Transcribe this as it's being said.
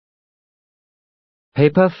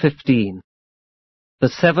Paper 15. The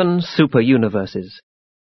Seven Super-Universes.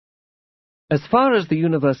 As far as the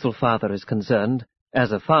Universal Father is concerned,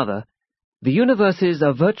 as a father, the universes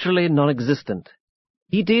are virtually non-existent.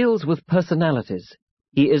 He deals with personalities.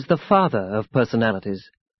 He is the father of personalities.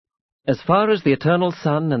 As far as the Eternal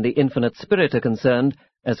Son and the Infinite Spirit are concerned,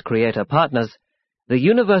 as creator partners, the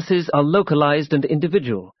universes are localized and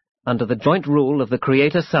individual, under the joint rule of the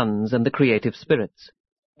Creator Sons and the Creative Spirits.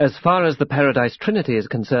 As far as the Paradise Trinity is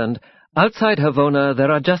concerned, outside Havona there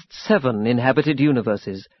are just 7 inhabited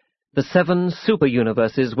universes, the 7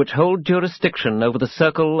 super-universes which hold jurisdiction over the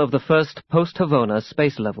circle of the first post-Havona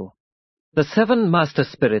space level. The 7 Master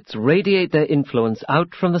Spirits radiate their influence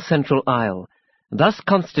out from the central isle, thus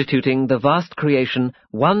constituting the vast creation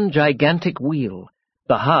one gigantic wheel,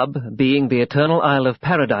 the hub being the eternal Isle of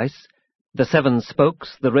Paradise, the 7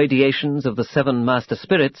 spokes the radiations of the 7 Master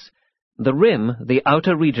Spirits, the rim the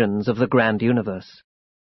outer regions of the grand universe.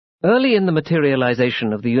 Early in the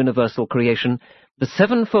materialization of the universal creation, the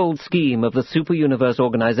 7-fold scheme of the super-universe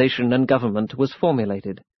organization and government was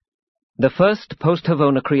formulated. The first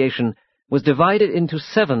post-Havona creation was divided into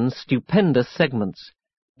 7 stupendous segments,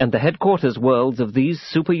 and the headquarters worlds of these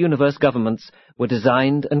super-universe governments were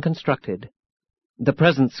designed and constructed. The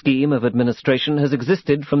present scheme of administration has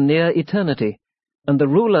existed from near eternity, and the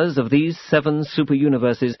rulers of these 7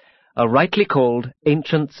 super-universes are rightly called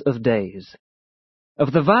Ancients of Days.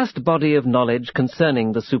 Of the vast body of knowledge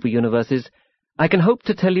concerning the super-universes, I can hope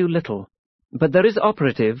to tell you little, but there is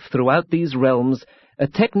operative throughout these realms a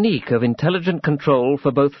technique of intelligent control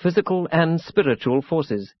for both physical and spiritual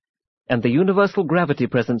forces, and the universal gravity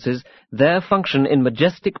presences there function in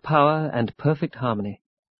majestic power and perfect harmony.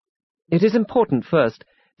 It is important, first,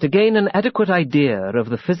 to gain an adequate idea of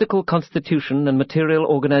the physical constitution and material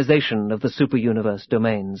organization of the super-universe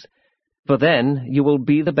domains, for then you will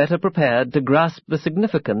be the better prepared to grasp the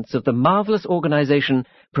significance of the marvelous organization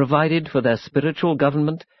provided for their spiritual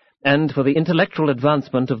government and for the intellectual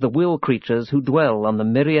advancement of the will creatures who dwell on the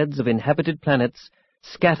myriads of inhabited planets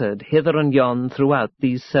scattered hither and yon throughout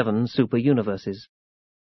these 7 super-universes.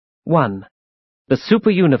 1. The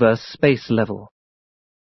super-universe space level.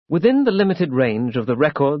 Within the limited range of the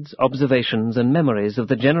records, observations, and memories of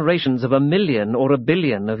the generations of 1,000,000 or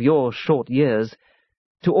 1,000,000,000 of your short years,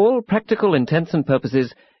 to all practical intents and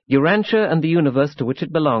purposes, Urantia and the universe to which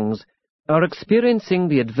it belongs are experiencing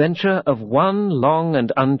the adventure of one long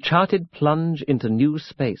and uncharted plunge into new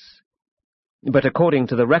space. But according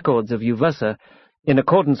to the records of Uversa, in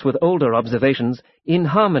accordance with older observations, in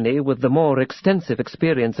harmony with the more extensive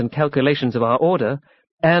experience and calculations of our order,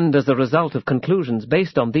 and as a result of conclusions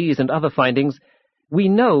based on these and other findings, we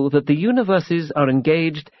know that the universes are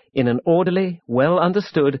engaged in an orderly,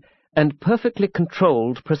 well-understood, and perfectly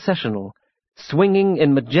controlled processional, swinging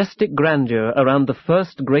in majestic grandeur around the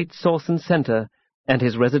first great source and center and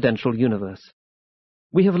his residential universe.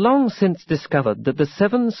 We have long since discovered that the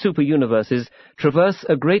 7 super-universes traverse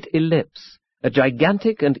a great ellipse, a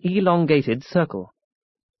gigantic and elongated circle.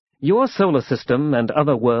 Your solar system and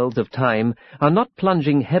other worlds of time are not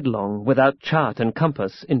plunging headlong without chart and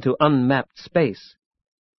compass into unmapped space.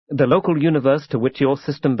 The local universe to which your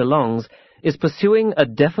system belongs is pursuing a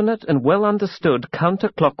definite and well-understood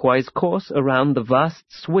counterclockwise course around the vast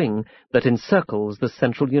swing that encircles the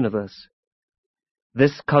central universe.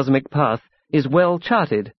 This cosmic path is well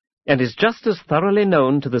charted and is just as thoroughly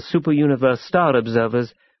known to the super-universe star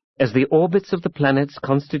observers as the orbits of the planets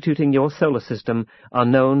constituting your solar system are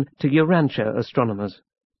known to Urantia astronomers.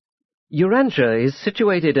 Urantia is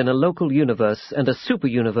situated in a local universe and a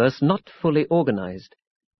super-universe not fully organized,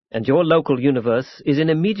 and your local universe is in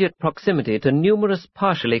immediate proximity to numerous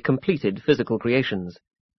partially completed physical creations.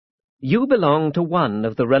 You belong to one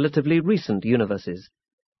of the relatively recent universes,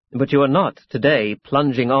 but you are not today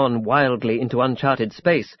plunging on wildly into uncharted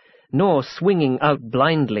space, nor swinging out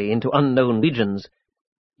blindly into unknown regions.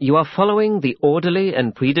 You are following the orderly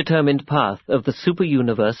and predetermined path of the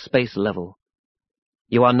super-universe space level.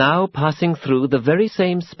 You are now passing through the very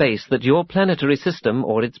same space that your planetary system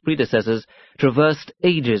or its predecessors traversed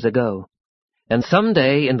ages ago, and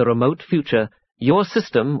someday in the remote future, your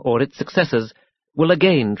system or its successors will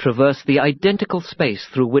again traverse the identical space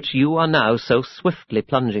through which you are now so swiftly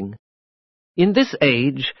plunging. In this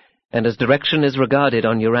age, and as direction is regarded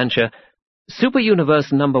on Urantia,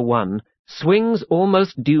 super-universe number 1 swings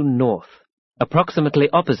almost due north, approximately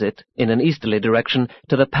opposite, in an easterly direction,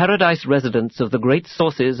 to the paradise residence of the great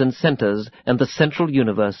sources and centers and the central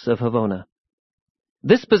universe of Havona.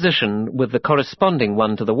 This position, with the corresponding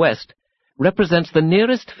one to the west, represents the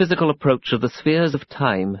nearest physical approach of the spheres of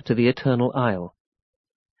time to the eternal isle.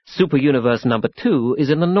 Super-universe number 2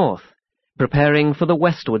 is in the north, preparing for the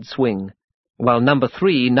westward swing, while number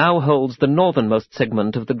 3 now holds the northernmost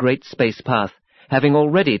segment of the great space path, having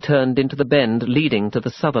already turned into the bend leading to the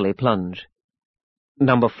southerly plunge.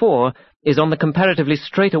 Number 4 is on the comparatively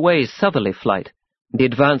straightaway southerly flight, the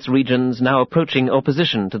advanced regions now approaching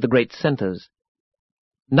opposition to the great centers.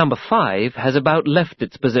 Number 5 has about left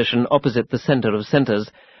its position opposite the center of centers,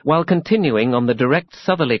 while continuing on the direct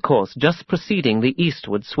southerly course just preceding the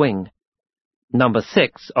eastward swing. Number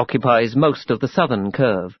 6 occupies most of the southern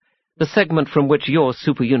curve, the segment from which your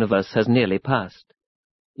superuniverse has nearly passed.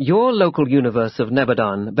 Your local universe of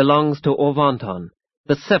Nebadon belongs to Orvanton,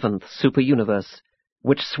 the 7th superuniverse,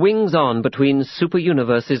 which swings on between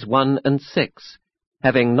superuniverses 1 and 6,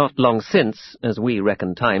 having not long since, as we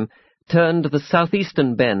reckon time, turned the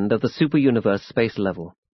southeastern bend of the superuniverse space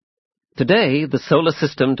level. Today, the solar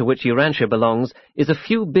system to which Urantia belongs is a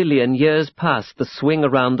few billion years past the swing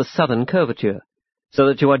around the southern curvature, so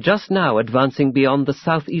that you are just now advancing beyond the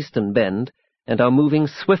southeastern bend and are moving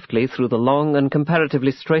swiftly through the long and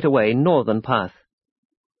comparatively straightaway northern path.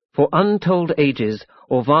 For untold ages,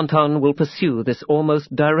 Orvanton will pursue this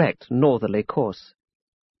almost direct northerly course.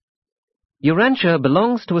 Urantia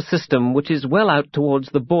belongs to a system which is well out towards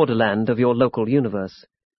the borderland of your local universe,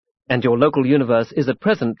 and your local universe is at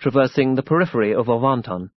present traversing the periphery of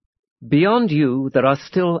Orvanton. Beyond you there are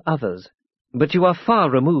still others, but you are far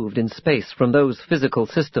removed in space from those physical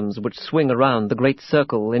systems which swing around the great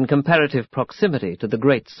circle in comparative proximity to the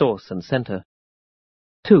great source and center.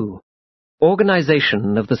 2.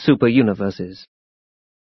 Organization of the superuniverses.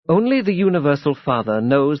 Only the Universal Father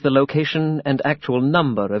knows the location and actual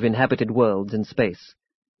number of inhabited worlds in space.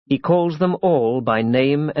 He calls them all by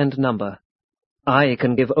name and number. I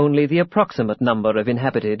can give only the approximate number of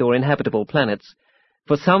inhabited or inhabitable planets,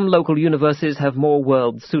 for some local universes have more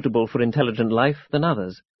worlds suitable for intelligent life than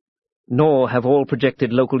others. Nor have all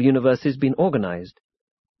projected local universes been organized.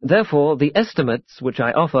 Therefore, the estimates which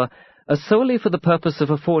I offer are solely for the purpose of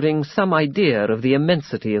affording some idea of the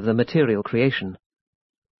immensity of the material creation.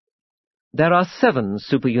 There are 7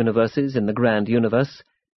 superuniverses in the grand universe,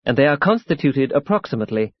 and they are constituted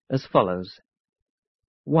approximately as follows.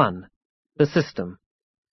 1. The system.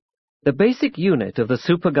 The basic unit of the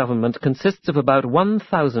supergovernment consists of about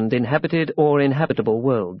 1,000 inhabited or inhabitable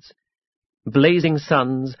worlds. Blazing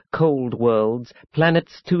suns, cold worlds,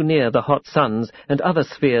 planets too near the hot suns, and other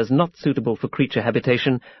spheres not suitable for creature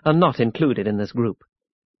habitation are not included in this group.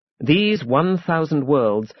 These 1,000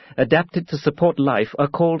 worlds, adapted to support life, are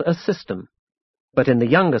called a system. But in the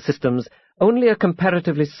younger systems, only a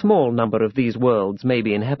comparatively small number of these worlds may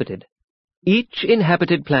be inhabited. Each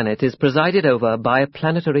inhabited planet is presided over by a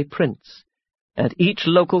planetary prince, and each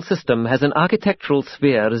local system has an architectural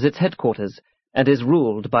sphere as its headquarters, and is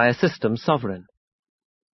ruled by a system sovereign.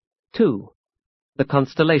 2. The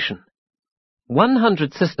constellation.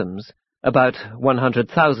 100 systems, about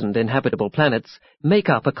 100,000 inhabitable planets, make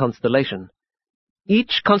up a constellation.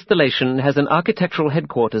 Each constellation has an architectural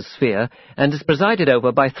headquarters sphere and is presided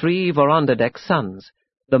over by 3 Vorondadek suns,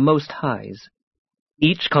 the Most Highs.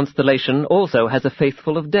 Each constellation also has a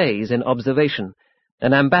faithful of days in observation,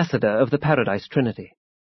 an ambassador of the Paradise Trinity.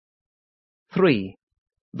 3.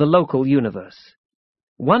 The local universe.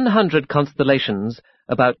 100 constellations,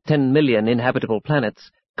 about 10 million inhabitable planets,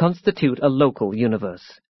 constitute a local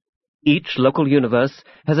universe. Each local universe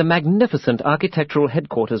has a magnificent architectural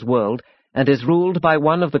headquarters world and is ruled by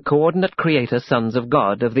one of the coordinate creator sons of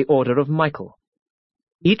God of the order of Michael.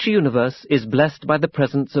 Each universe is blessed by the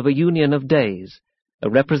presence of a union of days, a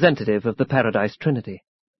representative of the Paradise Trinity.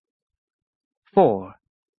 4.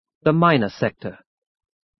 The minor sector.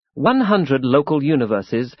 100 local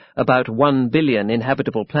universes, about 1 billion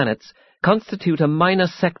inhabitable planets, constitute a minor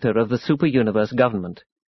sector of the superuniverse government.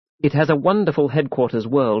 It has a wonderful headquarters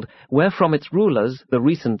world, where from its rulers, the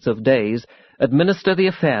Regents of Days, administer the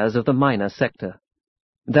affairs of the minor sector.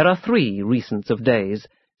 There are 3 Regents of Days,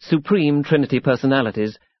 supreme Trinity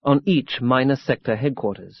personalities, on each minor sector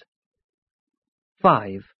headquarters.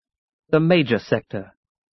 5. The major sector.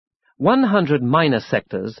 100 minor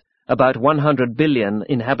sectors, about 100 billion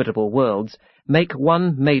inhabitable worlds, make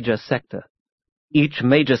one major sector. Each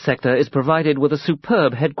major sector is provided with a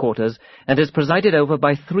superb headquarters and is presided over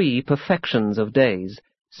by 3 perfections of days,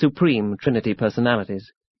 supreme Trinity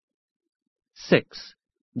personalities. 6.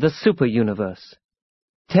 The superuniverse.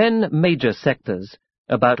 10 major sectors,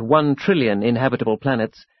 about 1 trillion inhabitable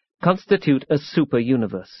planets, constitute a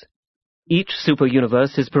superuniverse. Each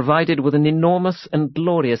superuniverse is provided with an enormous and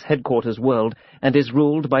glorious headquarters world and is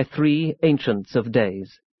ruled by 3 ancients of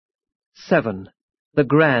days. 7. The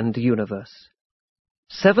grand universe.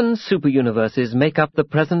 7 superuniverses make up the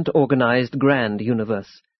present organized grand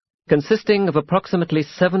universe, consisting of approximately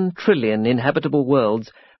 7 trillion inhabitable worlds,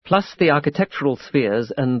 plus the architectural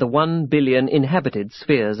spheres and the 1 billion inhabited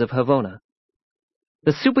spheres of Havona.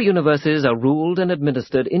 The superuniverses are ruled and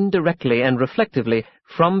administered indirectly and reflectively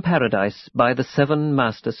from Paradise by the 7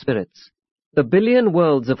 master spirits. The billion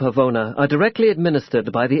worlds of Havona are directly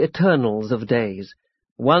administered by the Eternals of Days,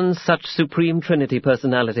 one such Supreme Trinity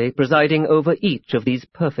personality presiding over each of these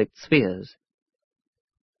perfect spheres.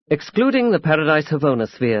 Excluding the Paradise Havona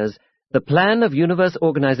spheres, the plan of universe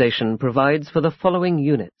organization provides for the following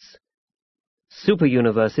units.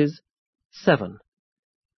 Superuniverses, 7.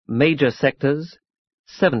 Major sectors,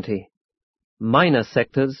 70. Minor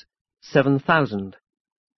sectors, 7,000.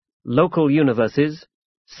 Local universes,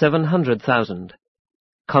 700,000.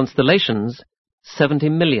 Constellations, 70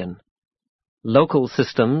 million. Local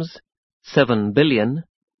systems, 7 billion.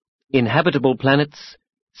 Inhabitable planets,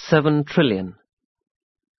 7 trillion.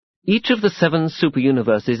 Each of the 7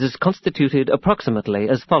 superuniverses is constituted approximately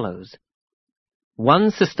as follows.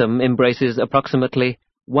 One system embraces approximately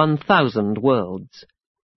 1,000 worlds.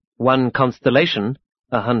 One constellation,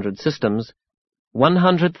 100 systems,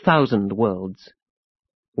 100,000 worlds.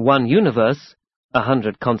 One universe,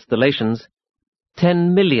 100 constellations,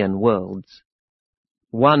 10 million worlds.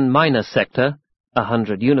 One minor sector,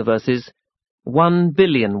 100 universes, 1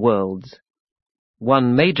 billion worlds.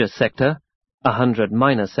 One major sector, 100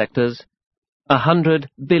 minor sectors,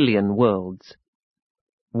 100 billion worlds.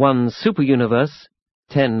 One superuniverse,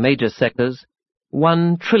 10 major sectors,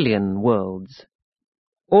 1 trillion worlds.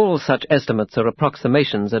 All such estimates are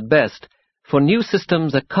approximations at best, for new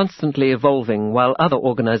systems are constantly evolving while other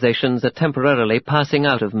organizations are temporarily passing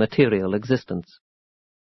out of material existence.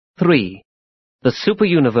 3. The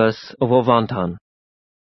superuniverse of Orvonton.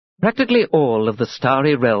 Practically all of the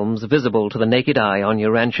starry realms visible to the naked eye on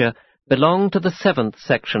Urantia belong to the 7th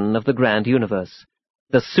section of the grand universe,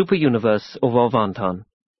 the superuniverse of Orvonton.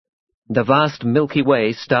 The vast Milky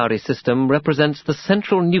Way starry system represents the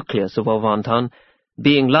central nucleus of Orvonton,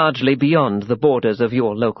 being largely beyond the borders of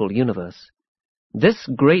your local universe. This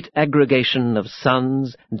great aggregation of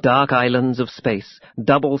suns, dark islands of space,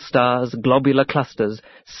 double stars, globular clusters,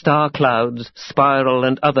 star clouds, spiral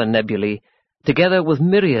and other nebulae, together with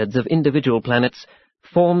myriads of individual planets,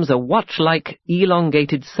 forms a watch-like,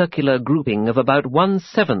 elongated circular grouping of about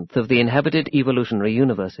 1/7 of the inhabited evolutionary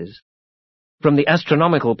universes. From the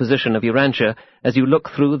astronomical position of Urantia, as you look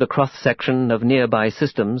through the cross-section of nearby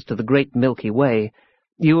systems to the great Milky Way,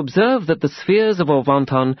 you observe that the spheres of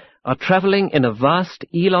Orvonton are travelling in a vast,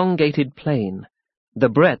 elongated plane, the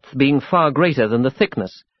breadth being far greater than the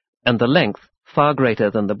thickness, and the length far greater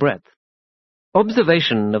than the breadth.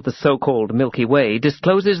 Observation of the so-called Milky Way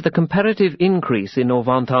discloses the comparative increase in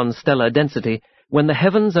Orvonton's stellar density when the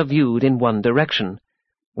heavens are viewed in one direction,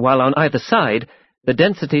 while on either side the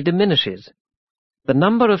density diminishes. The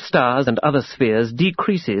number of stars and other spheres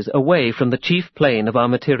decreases away from the chief plane of our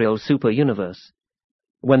material super-universe.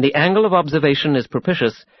 When the angle of observation is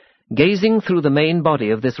propitious, gazing through the main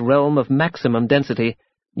body of this realm of maximum density,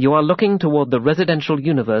 you are looking toward the residential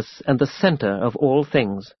universe and the center of all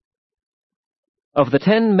things. Of the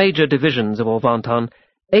 10 major divisions of Orvonton,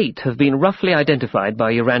 8 have been roughly identified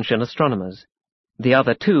by Urantian astronomers. The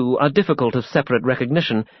other 2 are difficult of separate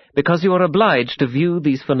recognition because you are obliged to view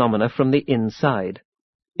these phenomena from the inside.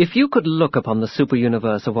 If you could look upon the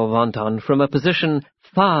superuniverse of Orvonton from a position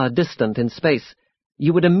far distant in space,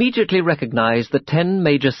 you would immediately recognize the 10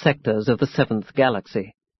 major sectors of the 7th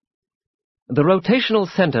galaxy. The rotational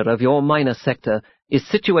center of your minor sector is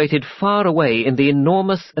situated far away in the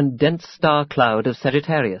enormous and dense star cloud of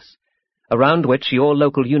Sagittarius, around which your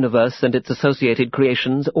local universe and its associated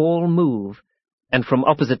creations all move, and from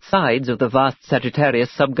opposite sides of the vast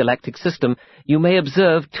Sagittarius subgalactic system you may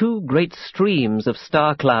observe 2 great streams of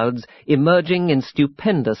star clouds emerging in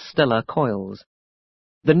stupendous stellar coils.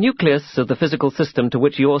 The nucleus of the physical system to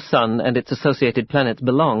which your Sun and its associated planets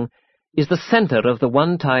belong is the center of the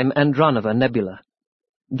one-time Andronova Nebula.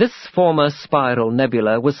 This former spiral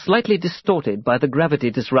nebula was slightly distorted by the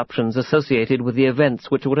gravity disruptions associated with the events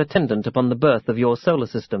which were attendant upon the birth of your solar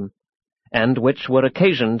system, and which were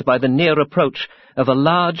occasioned by the near approach of a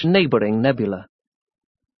large neighboring nebula.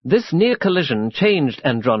 This near collision changed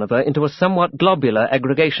Andronova into a somewhat globular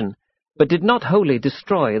aggregation, but did not wholly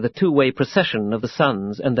destroy the two-way precession of the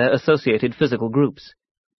suns and their associated physical groups.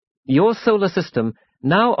 Your solar system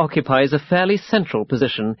now occupies a fairly central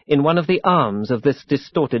position in one of the arms of this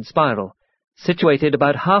distorted spiral, situated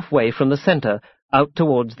about halfway from the center out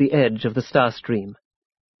towards the edge of the star stream.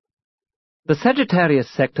 The Sagittarius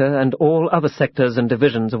sector and all other sectors and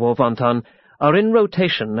divisions of Orvonton are in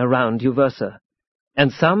rotation around Uversa.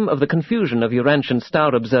 and some of the confusion of Urantian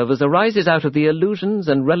star observers arises out of the illusions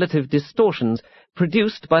and relative distortions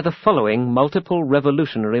produced by the following multiple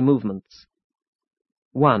revolutionary movements.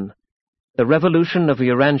 1. The revolution of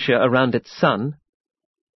Urantia around its sun.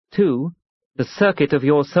 2. The circuit of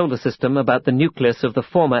your solar system about the nucleus of the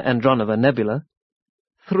former Andronova Nebula.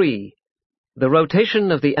 3. The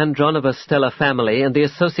rotation of the Andronova stellar family and the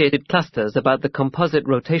associated clusters about the composite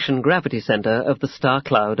rotation gravity center of the star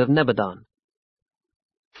cloud of Nebadon.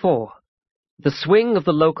 4. The swing of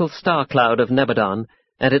the local star cloud of Nebadon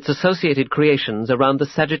and its associated creations around the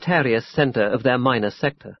Sagittarius center of their minor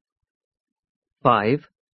sector. 5.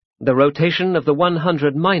 The rotation of the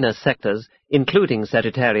 100 minor sectors, including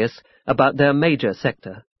Sagittarius, about their major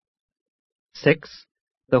sector. 6.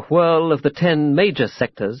 The whirl of the 10 major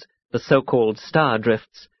sectors, the so-called star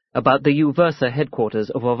drifts, about the Uversa headquarters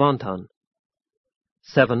of Orvonton.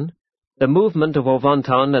 7. The movement of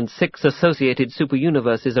Orvonton and 6 associated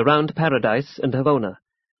superuniverses around Paradise and Havona,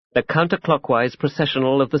 the counterclockwise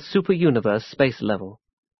processional of the superuniverse space level.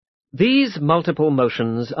 These multiple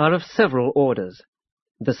motions are of several orders.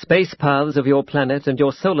 The space paths of your planet and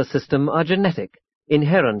your solar system are genetic,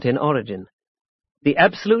 inherent in origin. The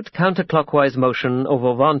absolute counterclockwise motion of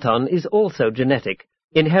Orvonton is also genetic,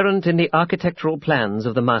 inherent in the architectural plans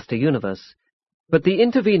of the master universe. But the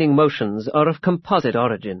intervening motions are of composite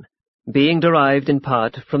origin, being derived in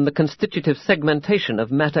part from the constitutive segmentation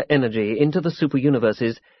of matter energy into the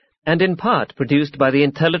superuniverses, and in part produced by the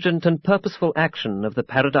intelligent and purposeful action of the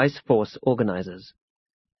Paradise Force organizers.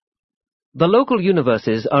 The local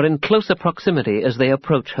universes are in closer proximity as they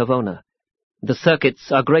approach Havona. The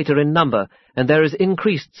circuits are greater in number, and there is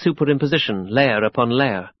increased superimposition, layer upon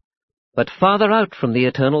layer. But farther out from the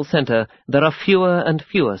eternal center, there are fewer and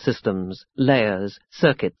fewer systems, layers,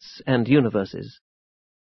 circuits, and universes.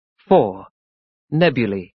 4.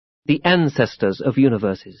 Nebulae, the ancestors of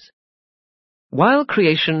universes. While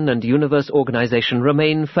creation and universe organization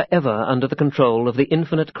remain forever under the control of the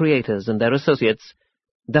infinite creators and their associates,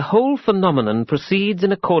 the whole phenomenon proceeds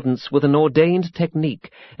in accordance with an ordained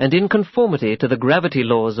technique and in conformity to the gravity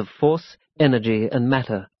laws of force, energy, and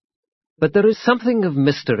matter. But there is something of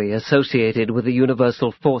mystery associated with the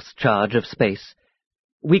universal force charge of space.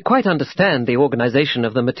 We quite understand the organization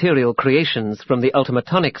of the material creations from the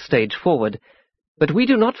ultimatonic stage forward, but we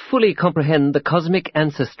do not fully comprehend the cosmic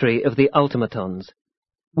ancestry of the ultimatons.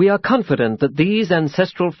 We are confident that these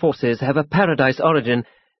ancestral forces have a paradise origin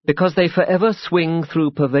because they forever swing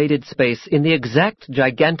through pervaded space in the exact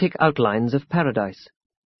gigantic outlines of paradise.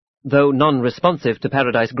 Though non-responsive to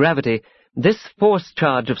paradise gravity, this force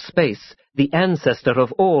charge of space, the ancestor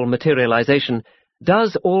of all materialization,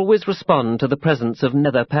 does always respond to the presence of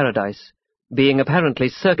nether paradise, being apparently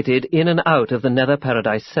circuited in and out of the nether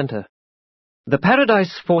paradise center. The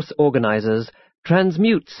Paradise Force organizers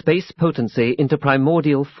transmute space potency into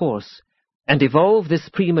primordial force, and evolve this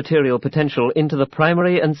pre-material potential into the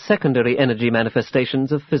primary and secondary energy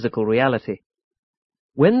manifestations of physical reality.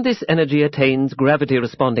 When this energy attains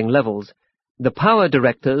gravity-responding levels, the power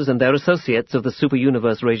directors and their associates of the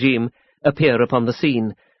superuniverse regime appear upon the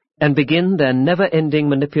scene, and begin their never-ending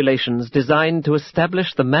manipulations designed to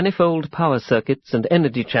establish the manifold power circuits and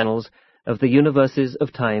energy channels of the universes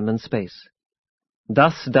of time and space.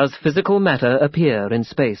 Thus does physical matter appear in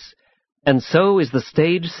space, and so is the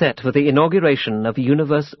stage set for the inauguration of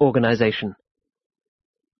universe organization.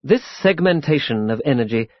 This segmentation of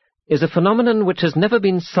energy is a phenomenon which has never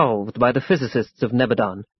been solved by the physicists of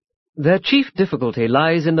Nebadon. Their chief difficulty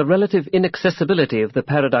lies in the relative inaccessibility of the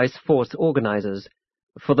Paradise Force organizers,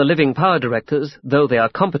 for the living power directors, though they are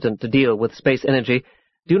competent to deal with space energy,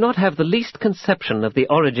 do not have the least conception of the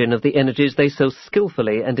origin of the energies they so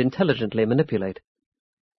skillfully and intelligently manipulate.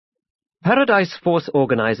 Paradise Force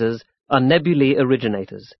organizers are nebulae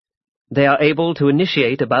originators. They are able to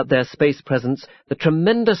initiate about their space presence the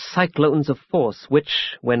tremendous cyclones of force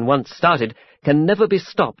which, when once started, can never be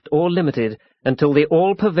stopped or limited until the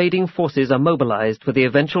all-pervading forces are mobilized for the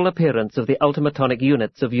eventual appearance of the ultimatonic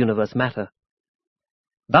units of universe matter.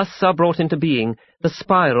 Thus are brought into being the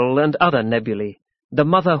spiral and other nebulae, the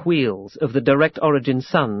mother wheels of the direct origin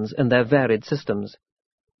suns and their varied systems.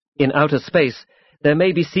 In outer space, there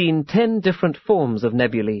may be seen 10 different forms of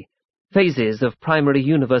nebulae, phases of primary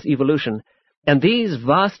universe evolution, and these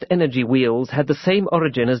vast energy wheels had the same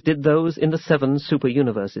origin as did those in the 7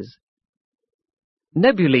 superuniverses.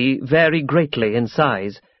 Nebulae vary greatly in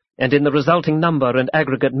size, and in the resulting number and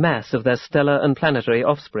aggregate mass of their stellar and planetary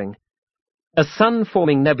offspring. A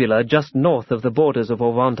sun-forming nebula just north of the borders of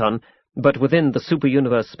Orvonton, but within the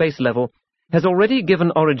superuniverse space level, has already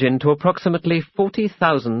given origin to approximately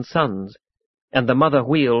 40,000 suns. and the mother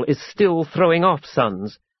wheel is still throwing off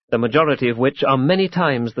suns, the majority of which are many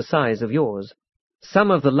times the size of yours.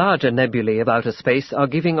 Some of the larger nebulae of outer space are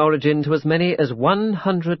giving origin to as many as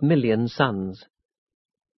 100 million suns.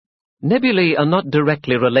 Nebulae are not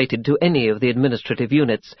directly related to any of the administrative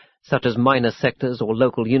units, such as minor sectors or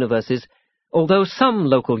local universes, although some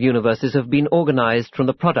local universes have been organized from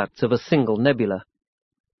the products of a single nebula.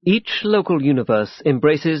 Each local universe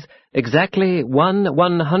embraces exactly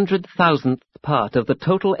 1/100,000th part of the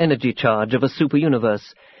total energy charge of a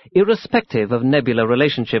superuniverse, irrespective of nebular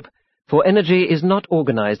relationship, for energy is not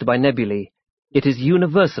organized by nebulae. It is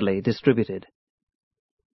universally distributed.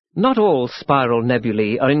 Not all spiral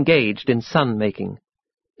nebulae are engaged in sun-making.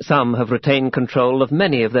 Some have retained control of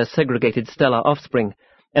many of their segregated stellar offspring,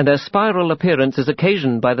 and their spiral appearance is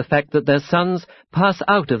occasioned by the fact that their suns pass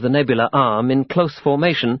out of the nebular arm in close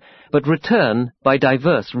formation, but return by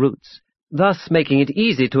diverse routes, thus making it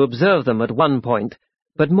easy to observe them at one point,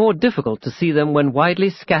 but more difficult to see them when widely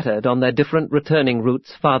scattered on their different returning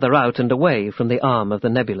routes farther out and away from the arm of the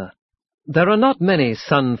nebula. There are not many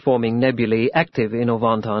sun-forming nebulae active in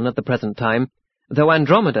Ovanton at the present time, though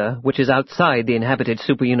Andromeda, which is outside the inhabited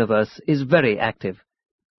superuniverse, is very active.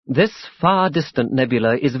 This far-distant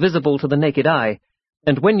nebula is visible to the naked eye,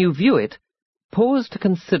 and when you view it, pause to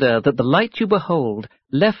consider that the light you behold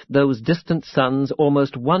left those distant suns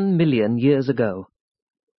almost 1 million years ago.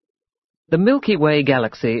 The Milky Way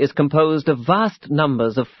galaxy is composed of vast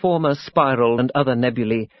numbers of former spiral and other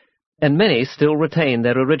nebulae, and many still retain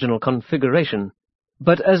their original configuration.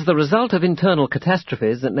 But as the result of internal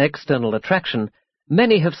catastrophes and external attraction,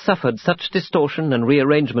 many have suffered such distortion and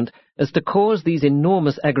rearrangement as to cause these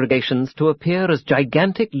enormous aggregations to appear as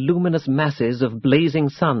gigantic luminous masses of blazing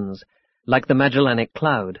suns, like the Magellanic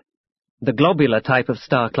Cloud. The globular type of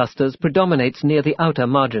star clusters predominates near the outer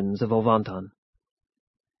margins of Ovanton.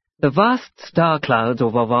 The vast star clouds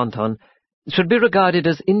of Ovanton should be regarded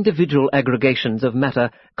as individual aggregations of matter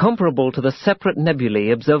comparable to the separate nebulae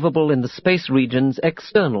observable in the space regions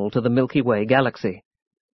external to the Milky Way galaxy.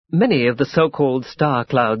 Many of the so-called star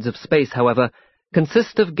clouds of space, however,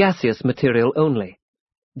 consist of gaseous material only.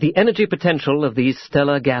 The energy potential of these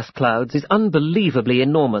stellar gas clouds is unbelievably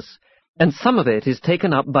enormous, and some of it is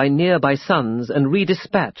taken up by nearby suns and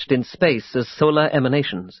redispatched in space as solar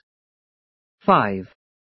emanations. 5.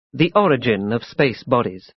 The origin of space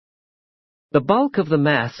bodies. The bulk of the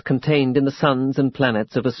mass contained in the suns and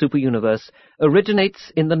planets of a superuniverse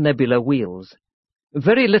originates in the nebular wheels.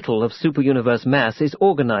 Very little of superuniverse mass is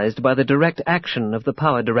organized by the direct action of the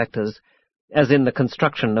power directors, as in the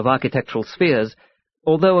construction of architectural spheres,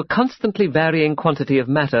 although a constantly varying quantity of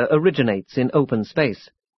matter originates in open space.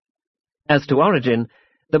 As to origin,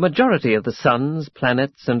 the majority of the suns,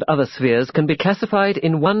 planets, and other spheres can be classified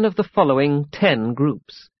in one of the following 10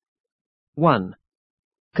 groups. 1.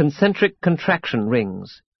 Concentric contraction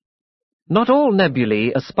rings. Not all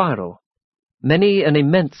nebulae are spiral. Many an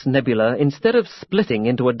immense nebula, instead of splitting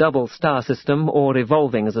into a double star system or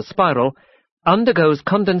evolving as a spiral, undergoes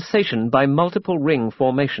condensation by multiple ring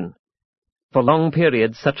formation. For long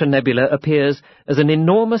periods, such a nebula appears as an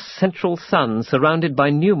enormous central sun surrounded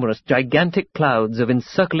by numerous gigantic clouds of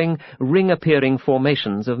encircling, ring-appearing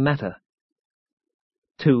formations of matter.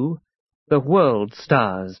 2. The world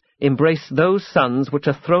stars embrace those suns which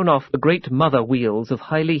are thrown off the great mother wheels of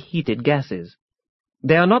highly heated gases.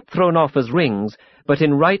 They are not thrown off as rings, but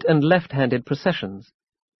in right and left-handed processions.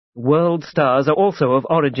 World stars are also of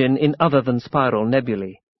origin in other than spiral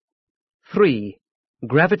nebulae. 3.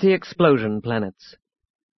 Gravity explosion planets.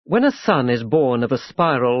 When a sun is born of a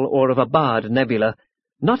spiral or of a barred nebula,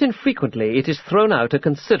 not infrequently it is thrown out a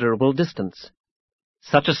considerable distance.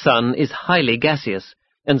 Such a sun is highly gaseous,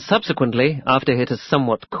 and subsequently, after it has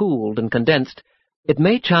somewhat cooled and condensed, it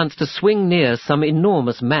may chance to swing near some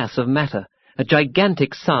enormous mass of matter, a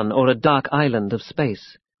gigantic sun or a dark island of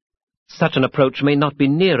space. Such an approach may not be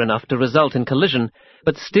near enough to result in collision,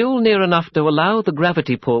 but still near enough to allow the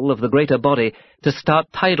gravity pull of the greater body to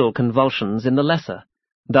start tidal convulsions in the lesser,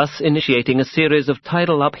 thus initiating a series of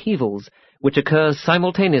tidal upheavals which occur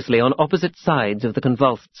simultaneously on opposite sides of the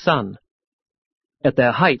convulsed sun. At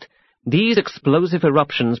their height, these explosive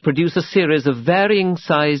eruptions produce a series of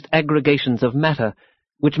varying-sized aggregations of matter,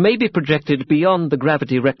 which may be projected beyond the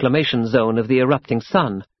gravity reclamation zone of the erupting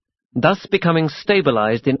sun, thus becoming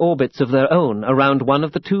stabilized in orbits of their own around one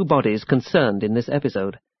of the two bodies concerned in this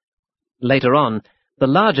episode. Later on, the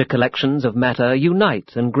larger collections of matter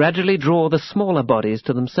unite and gradually draw the smaller bodies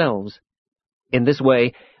to themselves. In this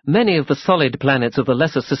way, many of the solid planets of the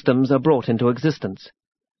lesser systems are brought into existence.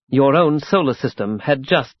 Your own solar system had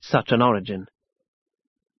just such an origin.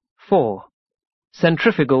 4.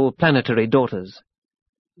 Centrifugal planetary daughters.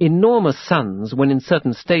 Enormous suns, when in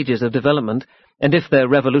certain stages of development, and if their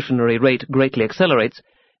revolutionary rate greatly accelerates,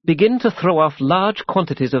 begin to throw off large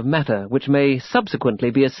quantities of matter which may subsequently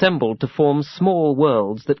be assembled to form small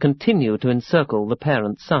worlds that continue to encircle the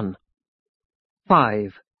parent sun.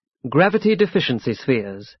 5. Gravity deficiency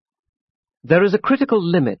spheres. There is a critical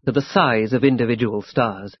limit to the size of individual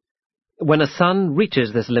stars. When a sun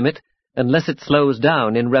reaches this limit, unless it slows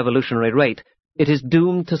down in revolutionary rate, it is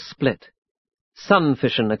doomed to split. Sun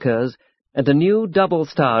fission occurs, and a new double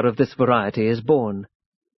star of this variety is born.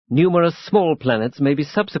 Numerous small planets may be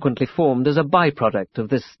subsequently formed as a byproduct of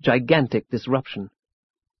this gigantic disruption.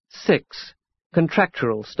 6.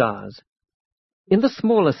 Contractural stars. In the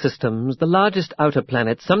smaller systems, the largest outer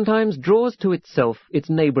planet sometimes draws to itself its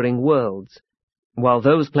neighboring worlds, while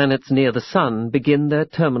those planets near the Sun begin their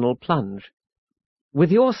terminal plunge.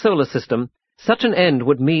 With your solar system, such an end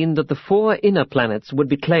would mean that the 4 inner planets would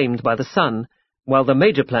be claimed by the Sun, while the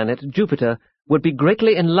major planet, Jupiter, would be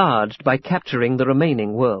greatly enlarged by capturing the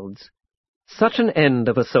remaining worlds. Such an end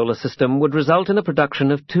of a solar system would result in a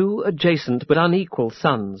production of 2 adjacent but unequal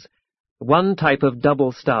suns, one type of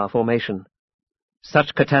double star formation.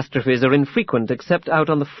 Such catastrophes are infrequent except out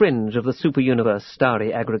on the fringe of the superuniverse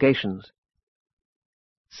starry aggregations.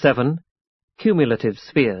 7. Cumulative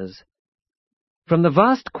spheres. From the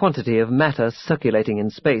vast quantity of matter circulating in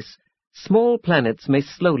space, small planets may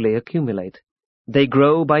slowly accumulate. They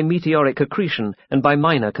grow by meteoric accretion and by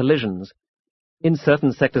minor collisions. In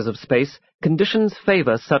certain sectors of space, conditions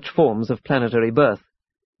favor such forms of planetary birth.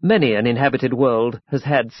 Many an inhabited world has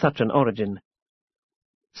had such an origin.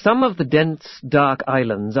 Some of the dense, dark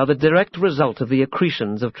islands are the direct result of the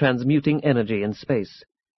accretions of transmuting energy in space.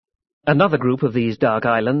 Another group of these dark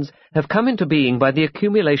islands have come into being by the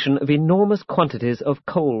accumulation of enormous quantities of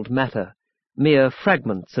cold matter, mere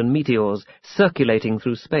fragments and meteors circulating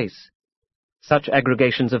through space. Such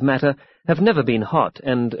aggregations of matter have never been hot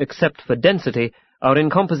and, except for density, are in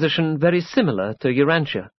composition very similar to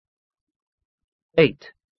Urantia. 8.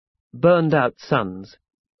 Burned-out suns.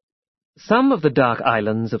 Some of the dark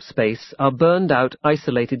islands of space are burned-out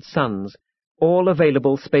isolated suns, all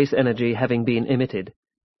available space energy having been emitted.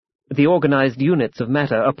 The organized units of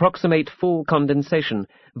matter approximate full condensation,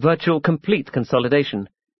 virtual complete consolidation,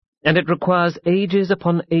 and it requires ages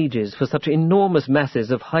upon ages for such enormous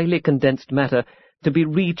masses of highly condensed matter to be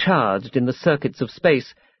recharged in the circuits of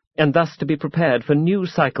space, and thus to be prepared for new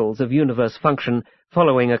cycles of universe function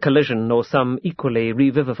following a collision or some equally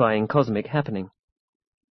revivifying cosmic happening.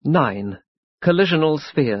 9. Collisional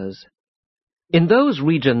spheres. In those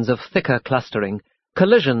regions of thicker clustering,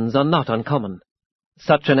 collisions are not uncommon.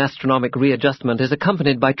 Such an astronomic readjustment is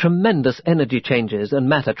accompanied by tremendous energy changes and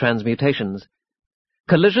matter transmutations.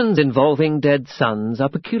 Collisions involving dead suns are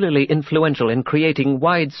peculiarly influential in creating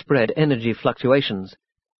widespread energy fluctuations.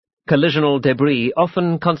 Collisional debris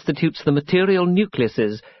often constitutes the material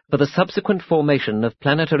nucleuses for the subsequent formation of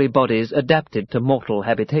planetary bodies adapted to mortal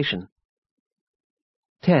habitation.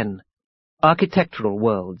 10. Architectural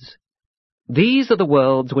worlds. These are the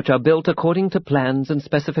worlds which are built according to plans and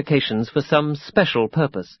specifications for some special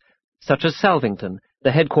purpose, such as Salvington,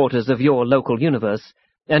 the headquarters of your local universe,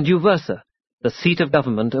 and Uversa, the seat of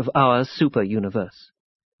government of our super-universe.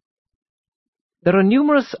 There are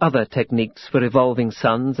numerous other techniques for evolving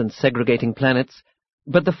suns and segregating planets,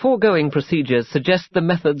 but the foregoing procedures suggest the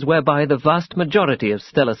methods whereby the vast majority of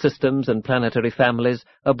stellar systems and planetary families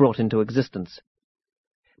are brought into existence.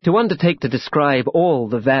 To undertake to describe all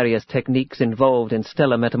the various techniques involved in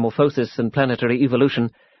stellar metamorphosis and planetary evolution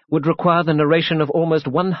would require the narration of almost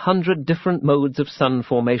 100 different modes of sun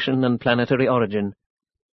formation and planetary origin.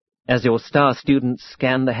 As your star students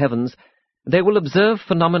scan the heavens, they will observe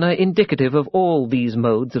phenomena indicative of all these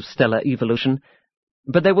modes of stellar evolution,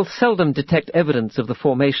 but they will seldom detect evidence of the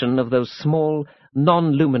formation of those small,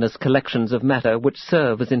 non-luminous collections of matter which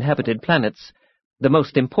serve as inhabited planets, the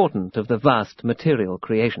most important of the vast material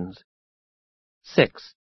creations.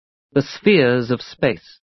 6. The spheres of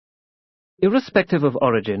space. Irrespective of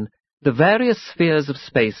origin, the various spheres of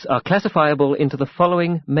space are classifiable into the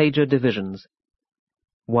following major divisions.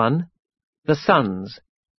 1. The suns,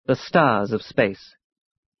 the stars of space.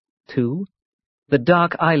 2. The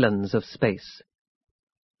dark islands of space.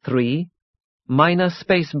 3. Minor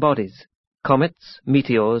space bodies, comets,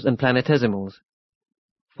 meteors, and planetesimals.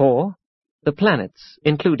 4. The planets,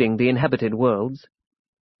 including the inhabited worlds.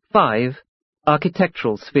 5.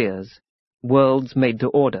 Architectural spheres, worlds made to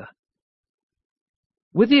order.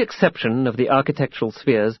 With the exception of the architectural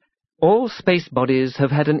spheres, all space bodies have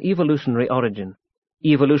had an evolutionary origin.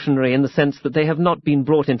 Evolutionary in the sense that they have not been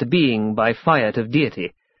brought into being by fiat of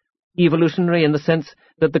deity. evolutionary in the sense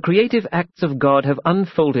that the creative acts of God have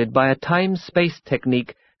unfolded by a time-space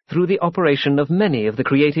technique through the operation of many of the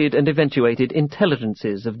created and eventuated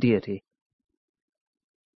intelligences of deity.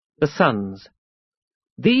 The suns.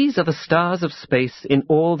 These are the stars of space in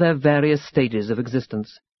all their various stages of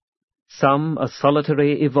existence. Some are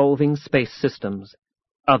solitary evolving space systems.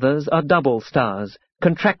 Others are double stars,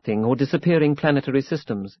 contracting or disappearing planetary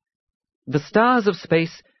systems. The stars of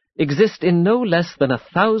space exist in no less than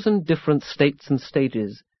 1,000 different states and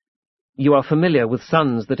stages. You are familiar with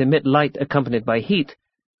suns that emit light accompanied by heat,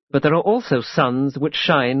 but there are also suns which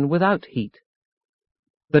shine without heat.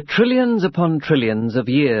 The trillions upon trillions of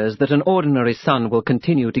years that an ordinary sun will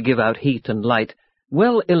continue to give out heat and light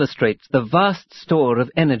well illustrates the vast store of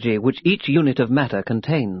energy which each unit of matter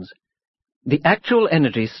contains. The actual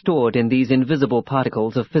energy stored in these invisible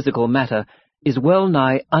particles of physical matter is well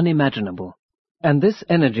nigh unimaginable, and this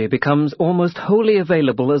energy becomes almost wholly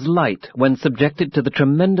available as light when subjected to the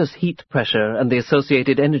tremendous heat pressure and the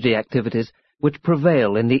associated energy activities which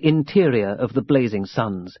prevail in the interior of the blazing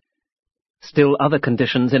suns. Still other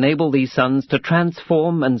conditions enable these suns to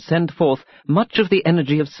transform and send forth much of the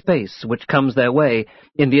energy of space which comes their way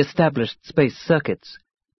in the established space circuits.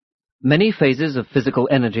 Many phases of physical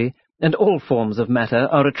energy and all forms of matter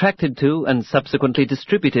are attracted to and subsequently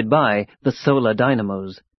distributed by the solar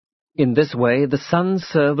dynamos. In this way, the suns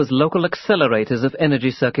serve as local accelerators of energy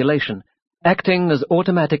circulation, acting as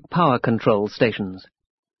automatic power control stations.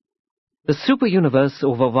 The superuniverse,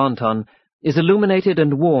 or Volanton, is illuminated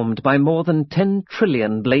and warmed by more than 10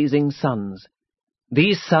 trillion blazing suns.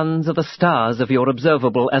 These suns are the stars of your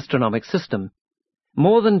observable astronomic system.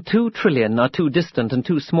 More than 2 trillion are too distant and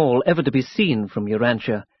too small ever to be seen from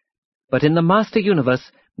Urantia. But in the master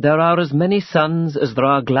universe there are as many suns as there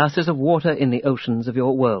are glasses of water in the oceans of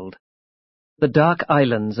your world. The dark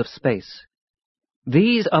islands of space.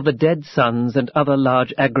 These are the dead suns and other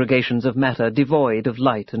large aggregations of matter devoid of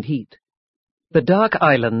light and heat. The dark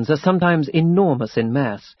islands are sometimes enormous in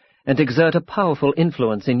mass and exert a powerful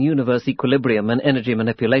influence in universe equilibrium and energy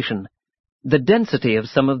manipulation. The density of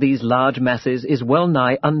some of these large masses is well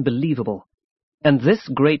nigh unbelievable, and this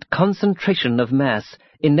great concentration of mass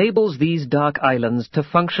enables these dark islands to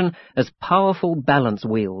function as powerful balance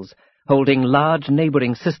wheels, holding large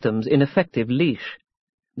neighboring systems in effective leash.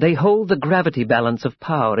 They hold the gravity balance of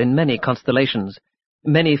power in many constellations.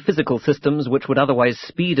 Many physical systems which would otherwise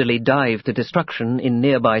speedily dive to destruction in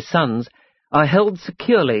nearby suns are held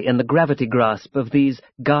securely in the gravity grasp of these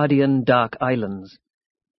guardian dark islands.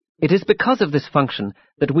 It is because of this function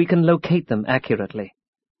that we can locate them accurately.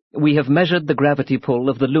 We have measured the gravity pull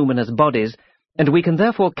of the luminous bodies, and we can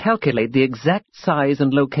therefore calculate the exact size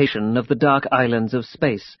and location of the dark islands of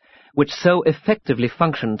space, which so effectively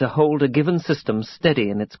function to hold a given system steady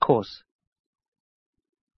in its course.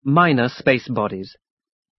 Minor space bodies.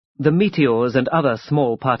 The meteors and other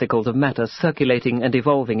small particles of matter circulating and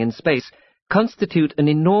evolving in space constitute an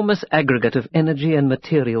enormous aggregate of energy and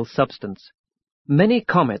material substance. Many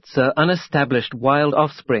comets are unestablished wild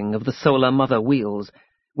offspring of the solar mother wheels,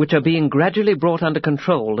 which are being gradually brought under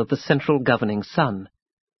control of the central governing sun.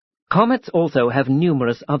 Comets also have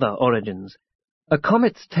numerous other origins. A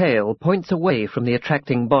comet's tail points away from the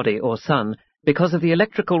attracting body or sun because of the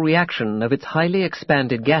electrical reaction of its highly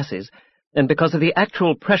expanded gases and because of the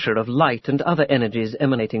actual pressure of light and other energies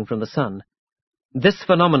emanating from the sun. This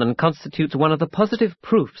phenomenon constitutes one of the positive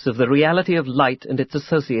proofs of the reality of light and its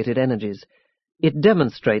associated energies. It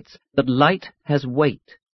demonstrates that light has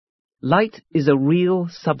weight. Light is a real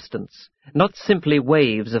substance, not simply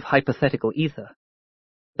waves of hypothetical ether.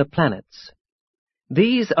 The planets.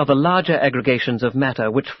 These are the larger aggregations of matter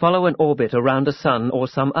which follow an orbit around a sun or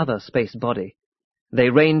some other space body. They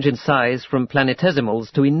range in size from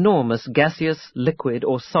planetesimals to enormous gaseous, liquid,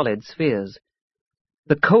 or solid spheres.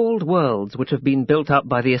 The cold worlds which have been built up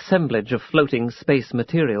by the assemblage of floating space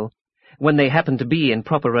material, when they happen to be in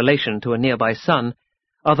proper relation to a nearby sun,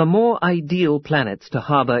 are the more ideal planets to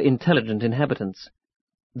harbor intelligent inhabitants.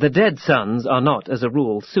 The dead suns are not, as a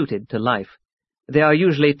rule, suited to life. They are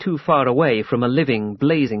usually too far away from a living,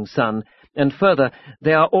 blazing sun, and further,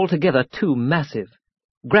 they are altogether too massive.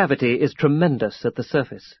 Gravity is tremendous at the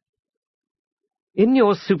surface. In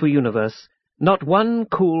your superuniverse, not one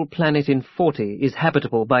cool planet in 40 is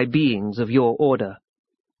habitable by beings of your order.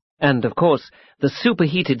 And, of course, the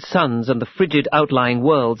superheated suns and the frigid outlying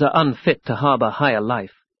worlds are unfit to harbor higher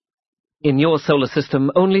life. In your solar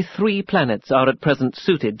system, only 3 planets are at present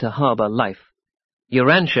suited to harbor life.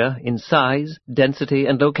 Urantia, in size, density,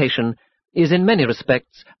 and location, is in many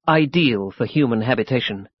respects ideal for human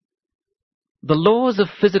habitation. The laws of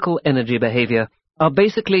physical energy behavior are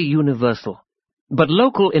basically universal. But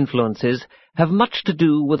local influences have much to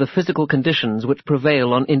do with the physical conditions which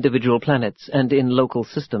prevail on individual planets and in local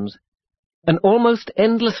systems. An almost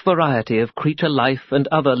endless variety of creature life and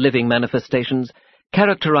other living manifestations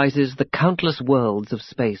characterizes the countless worlds of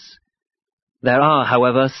space. There are,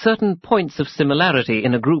 however, certain points of similarity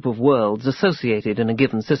in a group of worlds associated in a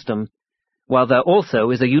given system, while there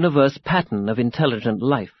also is a universe pattern of intelligent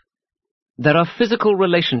life. There are physical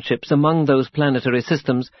relationships among those planetary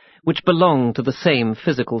systems which belong to the same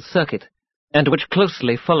physical circuit, and which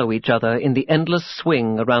closely follow each other in the endless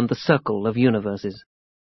swing around the circle of universes.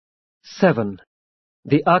 7.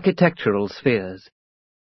 The architectural spheres.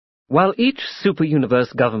 While each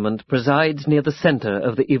super-universe government presides near the center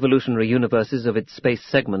of the evolutionary universes of its space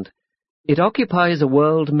segment, it occupies a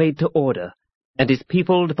world made to order, and is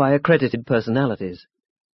peopled by accredited personalities.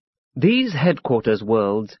 These headquarters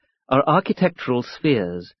worlds are architectural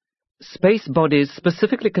spheres, space bodies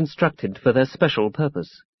specifically constructed for their special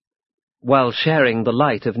purpose. While sharing the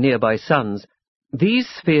light of nearby suns, these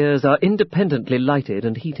spheres are independently lighted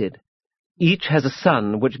and heated. Each has a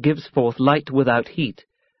sun which gives forth light without heat,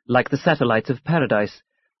 like the satellites of Paradise,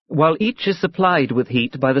 while each is supplied with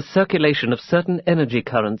heat by the circulation of certain energy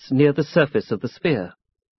currents near the surface of the sphere.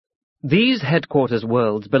 These headquarters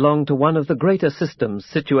worlds belong to one of the greater systems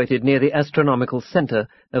situated near the astronomical center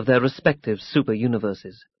of their respective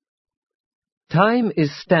super-universes. Time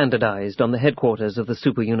is standardized on the headquarters of the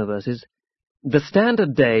super-universes. The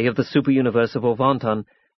standard day of the super-universe of Orvonton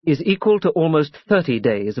is equal to almost 30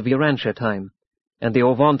 days of Urantia time, and the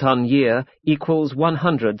Orvonton year equals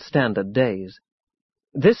 100 standard days.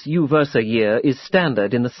 This Uversa year is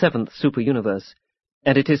standard in the 7th super-universe,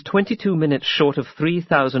 and it is 22 minutes short of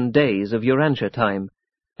 3,000 days of Urantia time,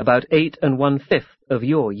 about 8 1/5 of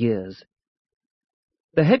your years.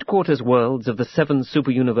 The headquarters worlds of the 7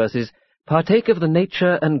 super-universes partake of the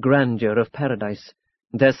nature and grandeur of Paradise,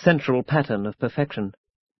 their central pattern of perfection.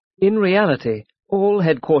 In reality, all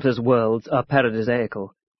headquarters worlds are paradisaical.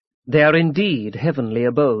 They are indeed heavenly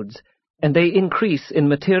abodes, and they increase in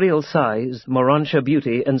material size, Morontia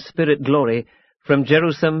beauty, and spirit glory from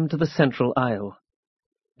Jerusalem to the Central Isle.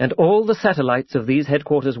 And all the satellites of these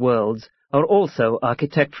headquarters worlds are also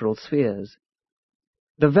architectural spheres.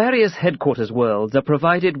 The various headquarters worlds are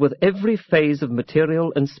provided with every phase of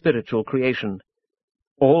material and spiritual creation.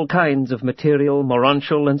 All kinds of material,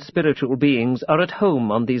 morontial, and spiritual beings are at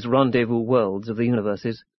home on these rendezvous worlds of the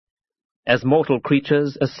universes. As mortal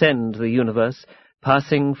creatures ascend the universe,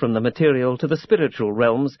 passing from the material to the spiritual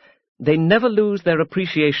realms, they never lose their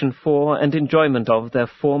appreciation for and enjoyment of their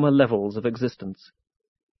former levels of existence.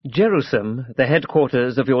 Jerusalem, the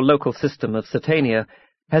headquarters of your local system of Satania,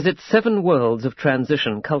 has its 7 worlds of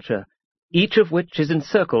transition culture, each of which is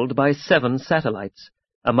encircled by 7 satellites,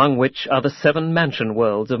 among which are the 7 mansion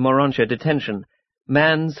worlds of Morontia detention,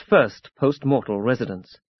 man's first post-mortal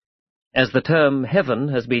residence. As the term heaven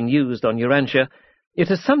has been used on Urantia, it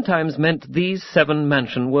has sometimes meant these 7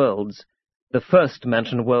 mansion worlds, the first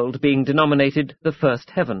mansion world being denominated the first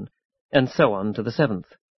heaven, and so on to the 7th.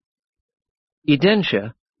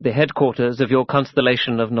 Edentia, the headquarters of your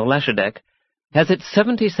constellation of Nolashadek, has its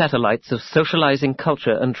 70 satellites of socializing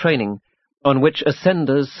culture and training, on which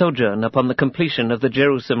ascenders sojourn upon the completion of the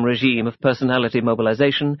Jerusalem regime of personality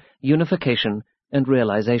mobilization, unification, and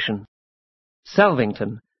realization.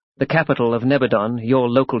 Salvington, the capital of Nebadon, your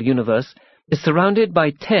local universe, is surrounded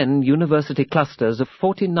by 10 university clusters of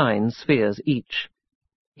 49 spheres each.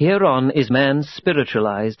 Hereon is man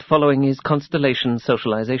spiritualized following his constellation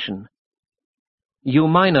socialization.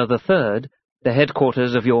 Minor III, the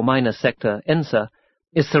headquarters of your minor sector, Ensa,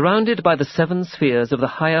 is surrounded by the 7 spheres of the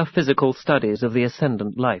higher physical studies of the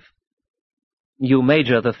ascendant life.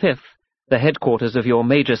 Major V, the headquarters of your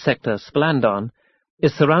major sector, Splandon,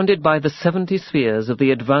 is surrounded by the 70 spheres of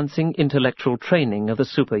the advancing intellectual training of the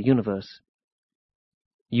super-universe.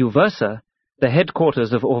 Uversa, the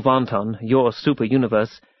headquarters of Orvonton, your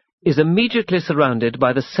super-universe, is immediately surrounded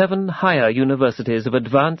by the 7 higher universities of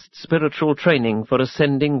advanced spiritual training for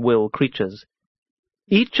ascending will creatures.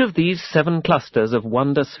 Each of these 7 clusters of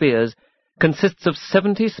wonder spheres consists of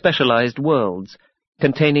 70 specialized worlds,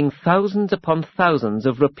 containing thousands upon thousands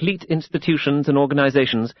of replete institutions and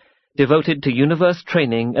organizations devoted to universe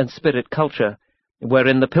training and spirit culture,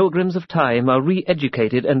 wherein the pilgrims of time are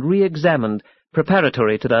re-educated and re-examined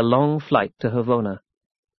preparatory to their long flight to Havona.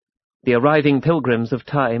 The arriving pilgrims of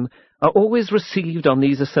time are always received on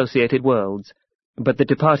these associated worlds, but the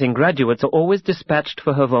departing graduates are always dispatched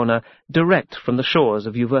for Havona direct from the shores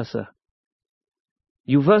of Uversa.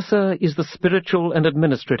 Uversa is the spiritual and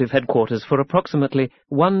administrative headquarters for approximately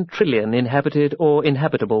 1 trillion inhabited or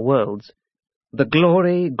inhabitable worlds. The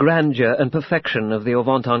glory, grandeur, and perfection of the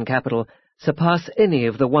Avanton capital surpass any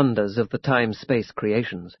of the wonders of the time-space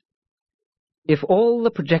creations. If all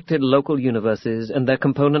the projected local universes and their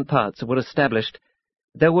component parts were established,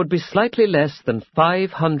 there would be slightly less than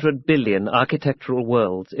 500 billion architectural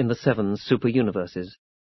worlds in the 7 super-universes.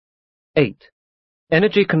 8.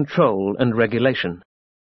 Energy control and regulation.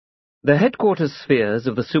 The headquarters spheres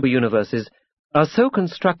of the super-universes are so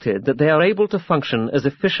constructed that they are able to function as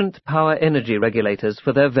efficient power-energy regulators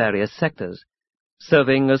for their various sectors,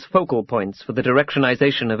 serving as focal points for the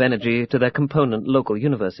directionization of energy to their component local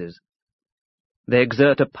universes. They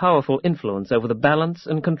exert a powerful influence over the balance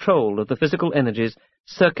and control of the physical energies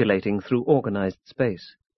circulating through organized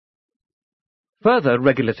space. Further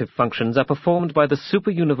regulative functions are performed by the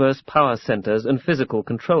super-universe power centers and physical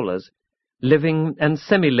controllers, living and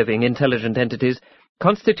semi-living intelligent entities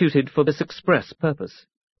constituted for this express purpose.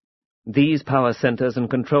 These power centers and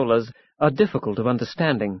controllers are difficult of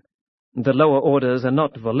understanding. The lower orders are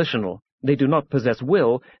not volitional, they do not possess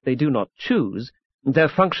will, they do not choose. Their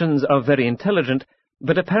functions are very intelligent,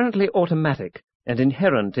 but apparently automatic and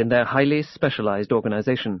inherent in their highly specialized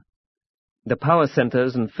organization. The power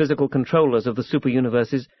centers and physical controllers of the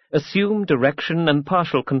super-universes assume direction and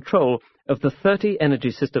partial control of the 30 energy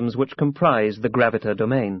systems which comprise the gravitar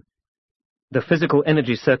domain. The physical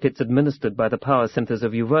energy circuits administered by the power centers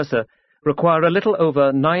of Uversa require a little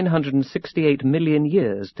over 968 million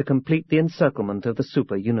years to complete the encirclement of the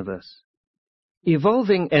super-universe.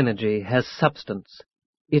 Evolving energy has substance.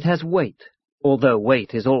 It has weight, although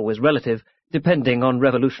weight is always relative, depending on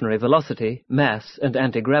revolutionary velocity, mass, and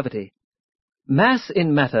anti-gravity. Mass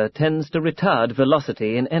in matter tends to retard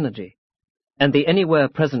velocity in energy, and the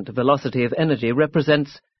anywhere-present velocity of energy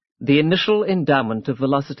represents the initial endowment of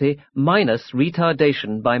velocity minus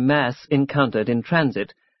retardation by mass encountered in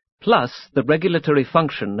transit, plus the regulatory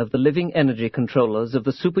function of the living energy controllers of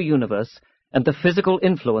the super-universe and the physical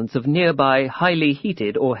influence of nearby highly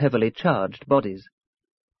heated or heavily charged bodies.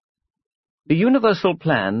 The universal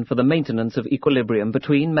plan for the maintenance of equilibrium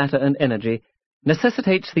between matter and energy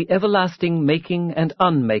necessitates the everlasting making and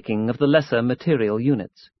unmaking of the lesser material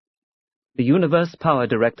units. The universe power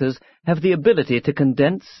directors have the ability to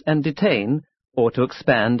condense and detain, or to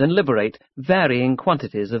expand and liberate, varying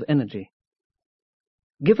quantities of energy.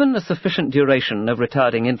 Given a sufficient duration of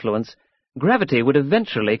retarding influence, gravity would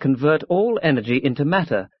eventually convert all energy into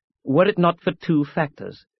matter, were it not for 2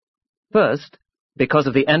 factors. First, because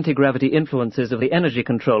of the anti-gravity influences of the energy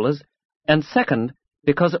controllers, and second,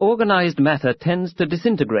 because organized matter tends to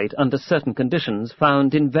disintegrate under certain conditions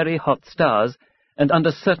found in very hot stars and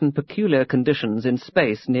under certain peculiar conditions in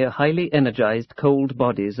space near highly energized cold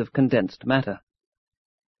bodies of condensed matter.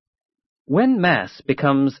 When mass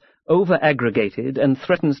becomes over-aggregated and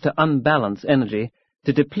threatens to unbalance energy,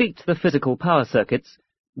 to deplete the physical power circuits,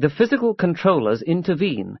 the physical controllers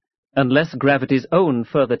intervene, unless gravity's own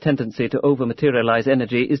further tendency to over-materialize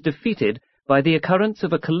energy is defeated by the occurrence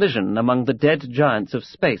of a collision among the dead giants of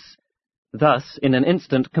space, thus in an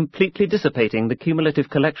instant completely dissipating the cumulative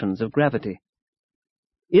collections of gravity.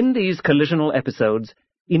 In these collisional episodes,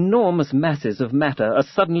 enormous masses of matter are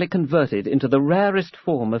suddenly converted into the rarest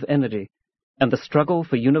form of energy, and the struggle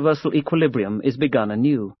for universal equilibrium is begun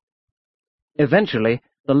anew. Eventually,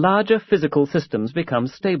 the larger physical systems become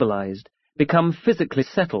stabilized, become physically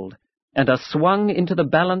settled, and are swung into the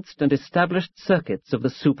balanced and established circuits of the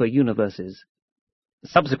super-universes.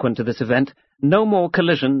 Subsequent to this event, no more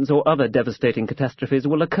collisions or other devastating catastrophes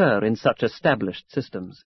will occur in such established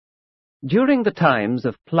systems. During the times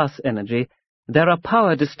of plus energy, there are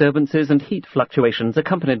power disturbances and heat fluctuations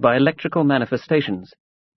accompanied by electrical manifestations.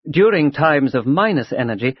 During times of minus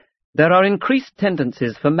energy, there are increased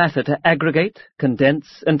tendencies for matter to aggregate,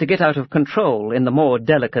 condense, and to get out of control in the more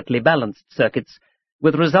delicately balanced circuits,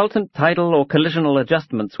 with resultant tidal or collisional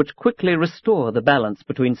adjustments which quickly restore the balance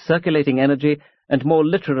between circulating energy and more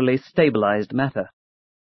literally stabilized matter.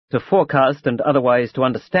 To forecast and otherwise to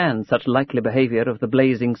understand such likely behavior of the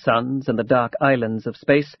blazing suns and the dark islands of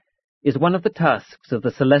space is one of the tasks of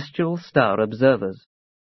the celestial star observers.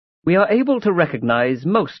 We are able to recognize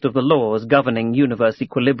most of the laws governing universe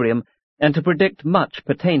equilibrium and to predict much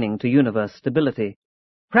pertaining to universe stability.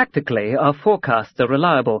 Practically, our forecasts are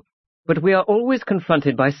reliable, but we are always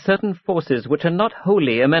confronted by certain forces which are not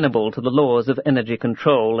wholly amenable to the laws of energy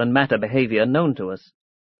control and matter behavior known to us.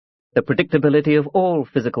 The predictability of all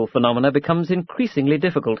physical phenomena becomes increasingly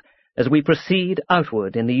difficult as we proceed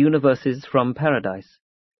outward in the universes from paradise.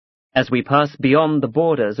 As we pass beyond the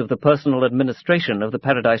borders of the personal administration of the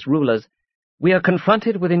paradise rulers, we are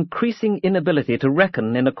confronted with increasing inability to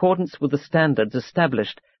reckon in accordance with the standards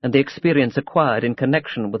established and the experience acquired in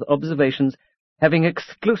connection with observations having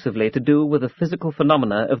exclusively to do with the physical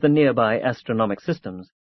phenomena of the nearby astronomic systems.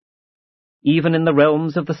 Even in the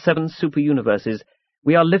realms of the 7 super-universes,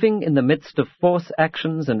 we are living in the midst of force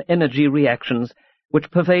actions and energy reactions which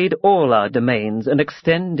pervade all our domains and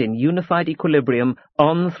extend in unified equilibrium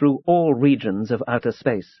on through all regions of outer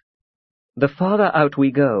space. The farther out we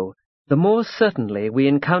go, the more certainly we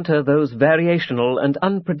encounter those variational and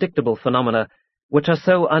unpredictable phenomena which are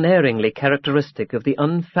so unerringly characteristic of the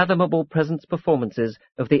unfathomable presence performances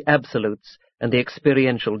of the absolutes and the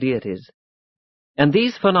experiential deities. And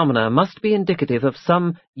these phenomena must be indicative of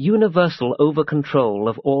some universal over-control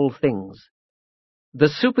of all things. The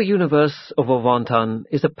super-universe of Avantan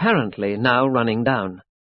is apparently now running down.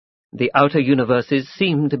 The outer universes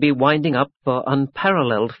seem to be winding up for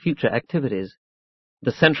unparalleled future activities.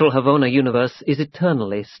 The central Havona universe is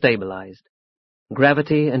eternally stabilized.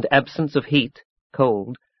 Gravity and absence of heat,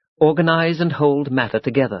 cold, organize and hold matter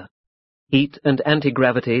together. Heat and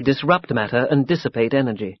anti-gravity disrupt matter and dissipate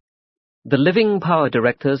energy. The living power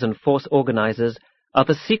directors and force organizers are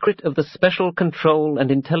the secret of the special control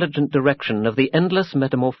and intelligent direction of the endless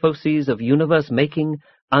metamorphoses of universe-making,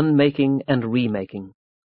 unmaking, and remaking.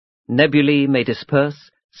 Nebulae may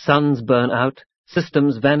disperse, suns burn out,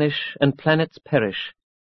 systems vanish, and planets perish,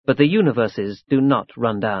 but the universes do not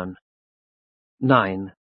run down.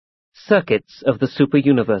 9. Circuits of the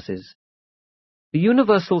super-universes. The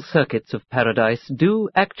universal circuits of Paradise do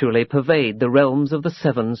actually pervade the realms of the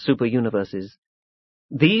 7 super-universes.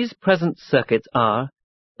 These present circuits are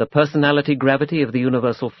the personality gravity of the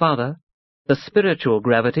Universal Father, the spiritual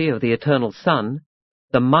gravity of the Eternal Son,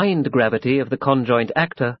 the mind gravity of the conjoint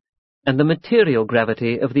actor, and the material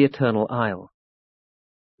gravity of the Eternal Isle.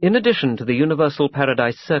 In addition to the Universal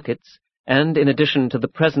Paradise circuits, and in addition to the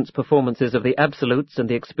presence performances of the absolutes and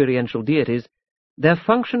the experiential deities, there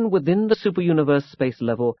function within the super-universe space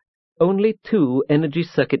level only 2 energy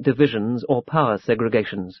circuit divisions or power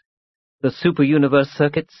segregations, the super-universe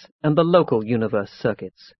circuits and the local universe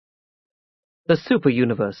circuits. The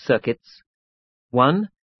super-universe circuits: 1.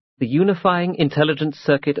 The unifying intelligence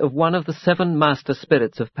circuit of one of the 7 master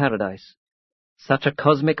spirits of Paradise. Such a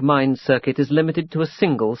cosmic mind circuit is limited to a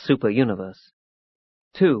single super-universe.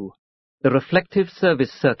 2. The reflective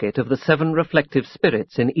service circuit of the 7 reflective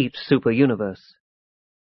spirits in each super-universe.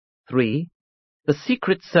 3. The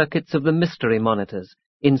secret circuits of the mystery monitors,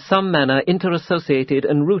 in some manner interassociated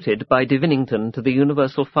and rooted by Divinington to the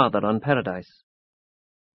Universal Father on Paradise.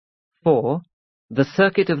 4. The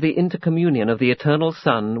circuit of the intercommunion of the Eternal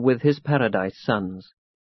Son with his Paradise sons.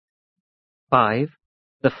 5.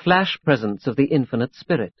 The flash presence of the Infinite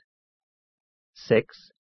Spirit.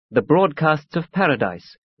 6. The broadcasts of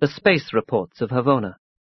Paradise, the space reports of Havona.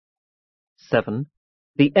 7.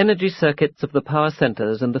 The energy circuits of the power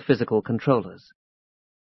centers and the physical controllers.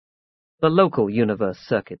 The local universe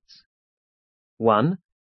circuits. 1.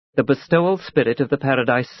 The bestowal spirit of the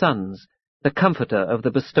Paradise sons, the comforter of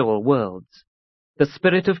the bestowal worlds, the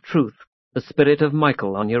spirit of truth, the spirit of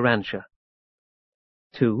Michael on Urantia.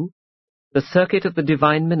 2. The circuit of the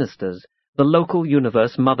divine ministers, the local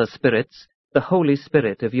universe mother spirits, the Holy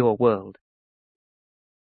Spirit of your world.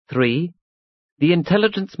 3. The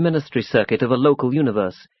intelligence ministry circuit of a local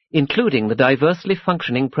universe, including the diversely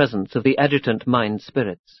functioning presence of the adjutant mind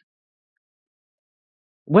spirits.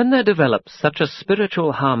 When there develops such a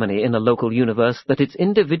spiritual harmony in a local universe that its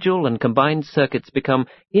individual and combined circuits become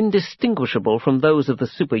indistinguishable from those of the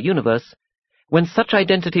super-universe, when such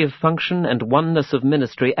identity of function and oneness of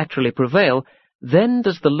ministry actually prevail, then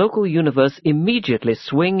does the local universe immediately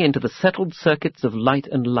swing into the settled circuits of light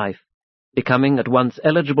and life, becoming at once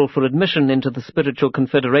eligible for admission into the spiritual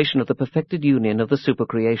confederation of the perfected union of the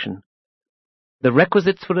supercreation. The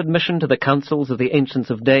requisites for admission to the councils of the Ancients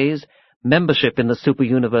of Days, membership in the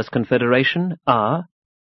super-universe confederation, are: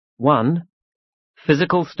 1.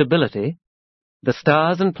 Physical stability. The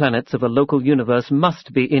stars and planets of a local universe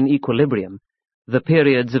must be in equilibrium. The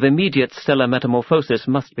periods of immediate stellar metamorphosis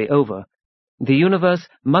must be over. The universe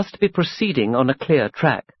must be proceeding on a clear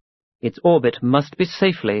track. Its orbit must be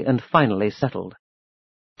safely and finally settled.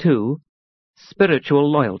 2.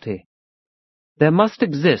 Spiritual loyalty. There must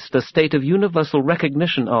exist a state of universal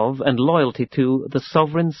recognition of and loyalty to the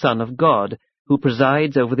sovereign Son of God, who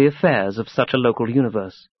presides over the affairs of such a local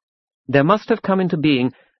universe. There must have come into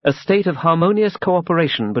being a state of harmonious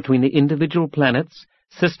cooperation between the individual planets,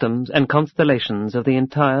 systems, and constellations of the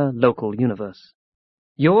entire local universe.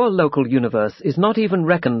 Your local universe is not even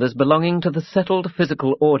reckoned as belonging to the settled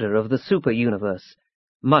physical order of the super-universe,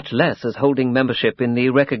 much less as holding membership in the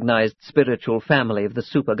recognized spiritual family of the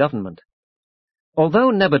super-government.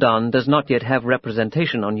 Although Nebadon does not yet have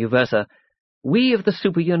representation on Uversa, We of the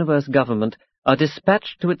super-universe government are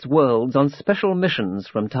dispatched to its worlds on special missions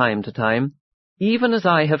from time to time, even as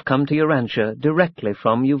I have come to Urantia directly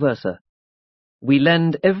from Uversa. We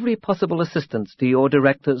lend every possible assistance to your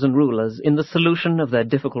directors and rulers in the solution of their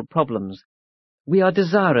difficult problems. We are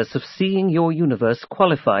desirous of seeing your universe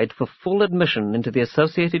qualified for full admission into the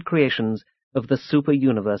associated creations of the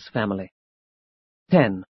super-universe family.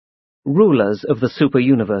 10. Rulers of the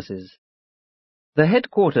super-universes. The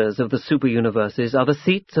headquarters of the super-universes are the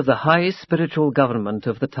seats of the high spiritual government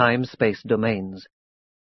of the time-space domains.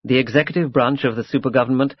 The executive branch of the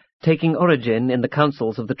super-government, taking origin in the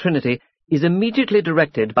councils of the Trinity, is immediately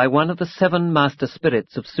directed by one of the 7 master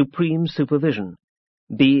spirits of supreme supervision,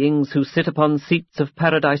 beings who sit upon seats of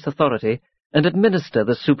paradise authority and administer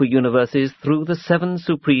the super-universes through the 7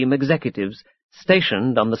 supreme executives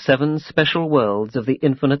stationed on the 7 special worlds of the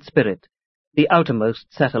infinite spirit, the outermost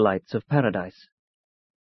satellites of paradise.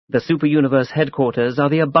 The super-universe headquarters are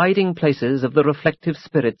the abiding places of the reflective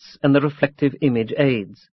spirits and the reflective image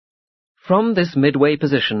aids. From this midway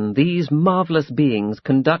position, these marvelous beings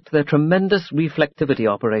conduct their tremendous reflectivity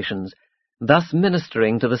operations, thus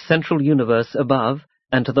ministering to the central universe above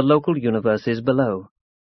and to the local universes below.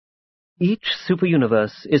 Each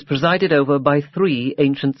super-universe is presided over by 3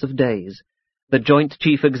 Ancients of Days, the joint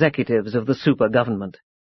chief executives of the super-government.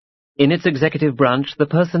 In its executive branch, the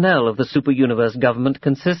personnel of the super-universe government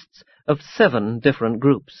consists of 7 different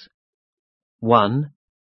groups. 1.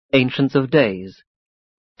 Ancients of Days.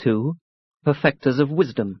 2. Perfecters of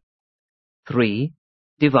Wisdom. 3.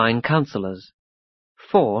 Divine Counselors.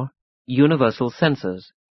 4. Universal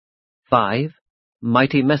Censors. 5.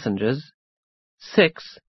 Mighty Messengers.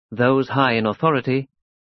 6. Those high in authority.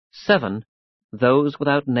 7. Those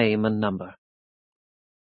without name and number.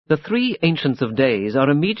 The 3 Ancients of Days are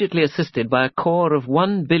immediately assisted by a corps of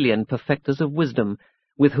 1 billion Perfecters of Wisdom,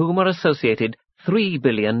 with whom are associated 3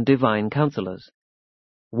 billion Divine Counselors.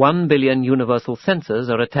 1 billion universal censors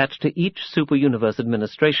are attached to each super-universe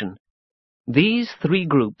administration. These 3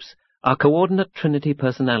 groups are coordinate Trinity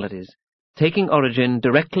personalities, taking origin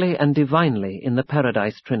directly and divinely in the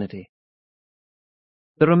Paradise Trinity.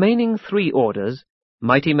 The remaining 3 orders,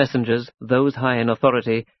 mighty messengers, those high in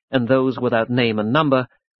authority, and those without name and number,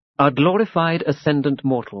 are glorified ascendant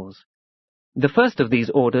mortals. The first of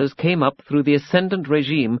these orders came up through the ascendant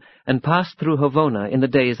regime and passed through Havona in the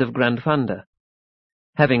days of Grandfanda.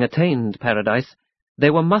 Having attained paradise,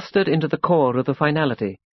 they were mustered into the core of the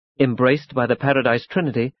finality, embraced by the Paradise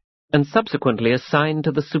Trinity, and subsequently assigned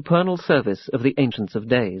to the supernal service of the Ancients of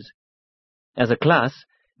Days. As a class,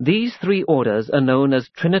 these 3 orders are known as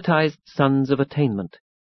Trinitized Sons of Attainment,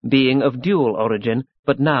 being of dual origin,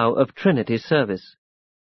 but now of Trinity service.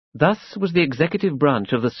 Thus was the executive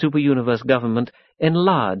branch of the super-universe government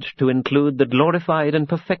enlarged to include the glorified and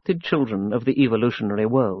perfected children of the evolutionary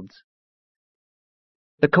worlds.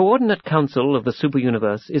 The Coordinate Council of the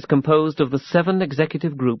Super-Universe is composed of the 7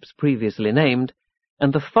 executive groups previously named,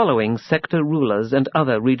 and the following sector rulers and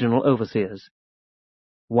other regional overseers.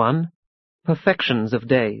 1. Perfections of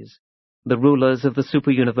Days, the rulers of the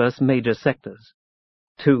Super-Universe major sectors.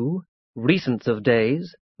 2. Recents of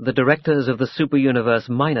Days, the directors of the Super-Universe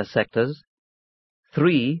minor sectors.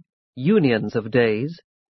 3. Unions of Days,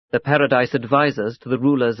 the Paradise advisors to the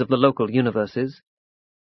rulers of the local universes.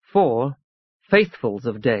 4. Faithfuls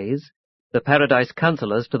of Days, the Paradise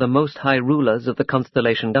counselors to the Most High rulers of the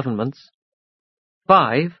constellation governments.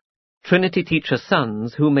 5. Trinity teacher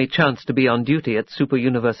sons who may chance to be on duty at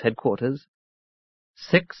super-universe headquarters.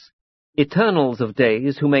 6. Eternals of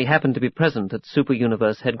Days who may happen to be present at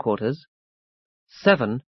super-universe headquarters.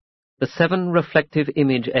 7. The 7 reflective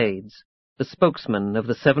image aids, the spokesmen of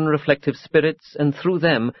the 7 reflective spirits and through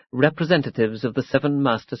them representatives of the 7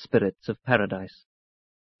 master spirits of paradise.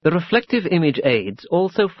 The reflective image aids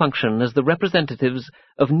also function as the representatives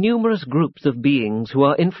of numerous groups of beings who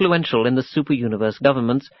are influential in the super-universe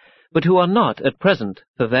governments, but who are not, at present,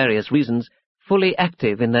 for various reasons, fully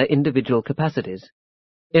active in their individual capacities.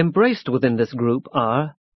 Embraced within this group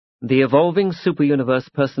are the evolving super-universe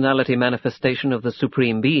personality manifestation of the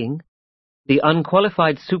Supreme Being, the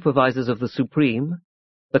unqualified supervisors of the Supreme,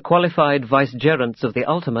 the qualified vicegerents of the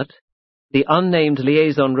Ultimate, the unnamed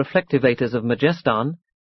liaison reflectivators of Majeston,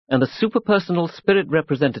 and the superpersonal spirit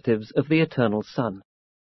representatives of the Eternal Sun.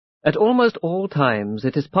 At almost all times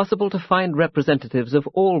it is possible to find representatives of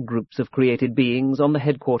all groups of created beings on the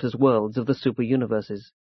headquarters worlds of the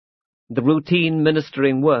super-universes. The routine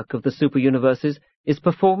ministering work of the super-universes is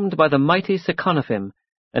performed by the mighty Seconophim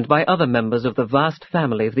and by other members of the vast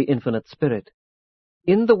family of the Infinite Spirit.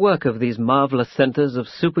 In the work of these marvelous centers of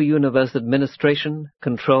super-universe administration,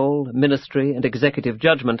 control, ministry, and executive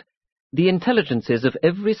judgment, The intelligences of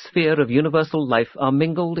every sphere of universal life are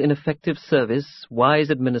mingled in effective service,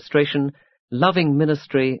 wise administration, loving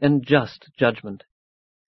ministry, and just judgment.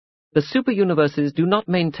 The super-universes do not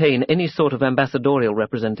maintain any sort of ambassadorial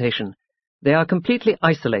representation. They are completely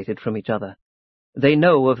isolated from each other. They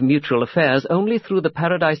know of mutual affairs only through the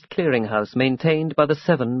Paradise Clearinghouse maintained by the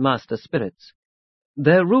 7 Master Spirits.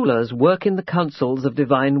 Their rulers work in the councils of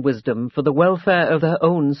divine wisdom for the welfare of their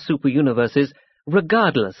own super-universes,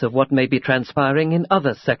 regardless of what may be transpiring in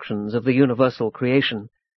other sections of the universal creation.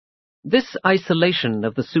 This isolation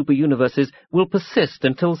of the super-universes will persist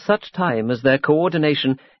until such time as their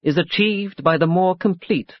coordination is achieved by the more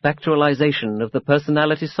complete factualization of the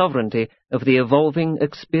personality sovereignty of the evolving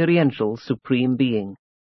experiential Supreme Being.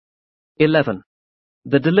 11.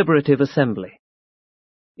 The Deliberative Assembly.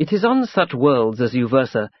 It is on such worlds as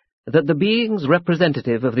Uversa that the beings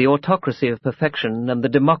representative of the autocracy of perfection and the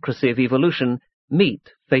democracy of evolution meet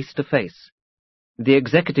face to face. The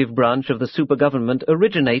executive branch of the supergovernment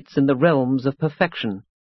originates in the realms of perfection.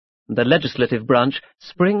 The legislative branch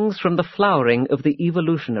springs from the flowering of the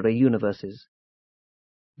evolutionary universes.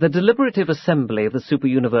 The deliberative assembly of the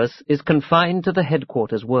superuniverse is confined to the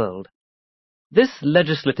headquarters world. This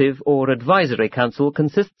legislative or advisory council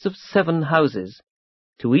consists of 7 houses,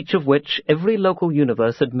 to each of which every local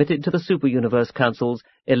universe admitted to the superuniverse councils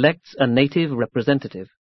elects a native representative.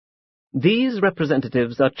 These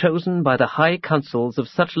representatives are chosen by the high councils of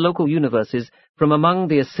such local universes from among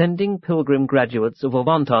the ascending pilgrim graduates of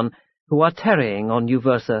Ovanton who are tarrying on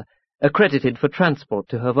Uversa, accredited for transport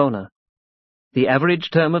to Havona. The average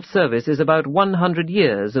term of service is about 100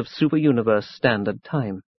 years of superuniverse standard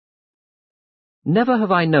time. Never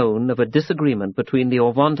have I known of a disagreement between the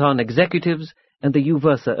Ovanton executives and the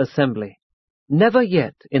Uversa assembly. Never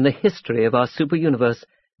yet in the history of our superuniverse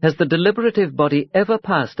has the deliberative body ever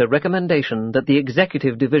passed a recommendation that the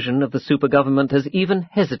executive division of the supergovernment has even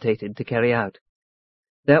hesitated to carry out.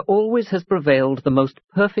 There always has prevailed the most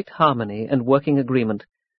perfect harmony and working agreement,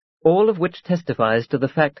 all of which testifies to the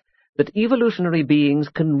fact that evolutionary beings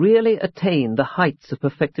can really attain the heights of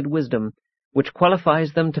perfected wisdom, which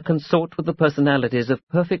qualifies them to consort with the personalities of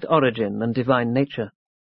perfect origin and divine nature.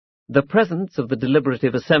 The presence of the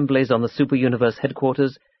deliberative assemblies on the superuniverse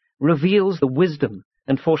headquarters reveals the wisdom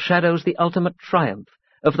and foreshadows the ultimate triumph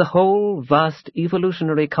of the whole vast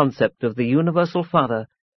evolutionary concept of the Universal Father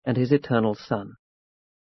and his Eternal Son.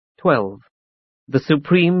 12. The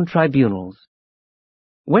Supreme Tribunals.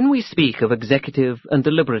 When we speak of executive and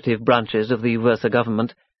deliberative branches of the Uversa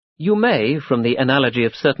government, you may, from the analogy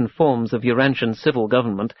of certain forms of Urantian civil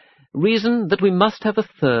government, reason that we must have a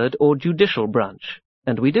third or judicial branch,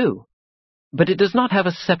 and we do. But it does not have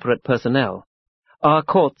a separate personnel. Our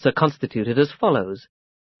courts are constituted as follows.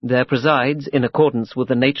 There presides, in accordance with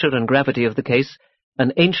the nature and gravity of the case,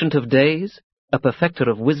 an Ancient of Days, a Perfecter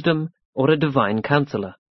of Wisdom, or a Divine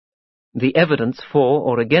Counselor. The evidence for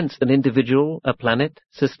or against an individual, a planet,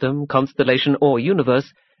 system, constellation, or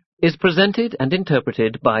universe is presented and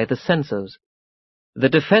interpreted by the censors. The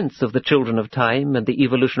defense of the children of time and the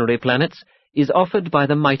evolutionary planets is offered by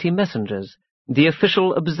the mighty messengers, the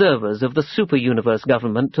official observers of the super-universe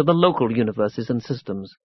government to the local universes and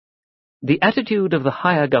systems. The attitude of the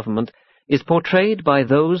higher government is portrayed by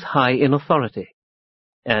those high in authority,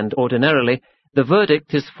 and ordinarily the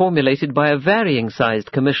verdict is formulated by a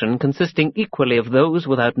varying-sized commission consisting equally of those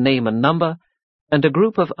without name and number, and a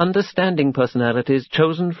group of understanding personalities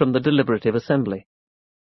chosen from the deliberative assembly.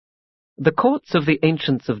 The courts of the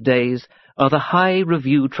Ancients of Days are the high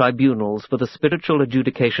review tribunals for the spiritual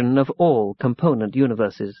adjudication of all component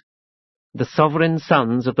universes. The sovereign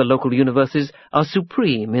sons of the local universes are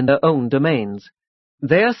supreme in their own domains.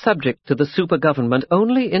 They are subject to the supergovernment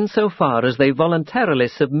only insofar as they voluntarily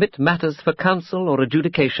submit matters for counsel or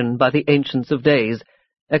adjudication by the Ancients of Days,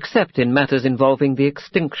 except in matters involving the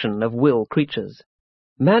extinction of will creatures.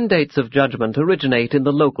 Mandates of judgment originate in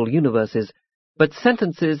the local universes, but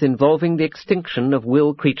sentences involving the extinction of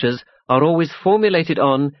will creatures are always formulated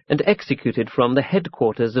on and executed from the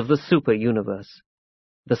headquarters of the super-universe.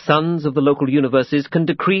 The sons of the local universes can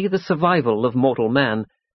decree the survival of mortal man,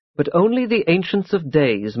 but only the Ancients of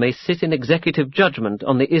Days may sit in executive judgment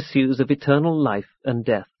on the issues of eternal life and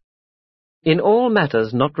death. In all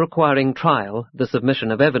matters not requiring trial, the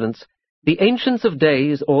submission of evidence, the Ancients of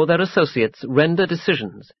Days or their associates render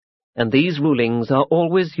decisions, and these rulings are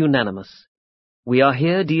always unanimous. We are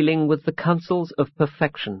here dealing with the councils of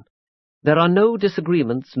perfection. There are no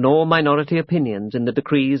disagreements nor minority opinions in the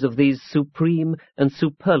decrees of these supreme and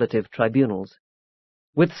superlative tribunals.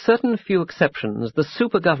 With certain few exceptions, the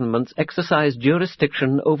supergovernments exercise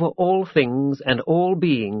jurisdiction over all things and all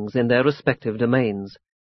beings in their respective domains.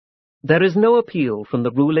 There is no appeal from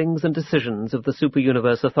the rulings and decisions of the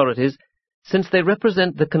super-universe authorities, since they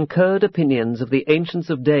represent the concurred opinions of the Ancients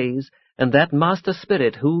of Days and that Master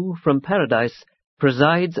Spirit who, from Paradise,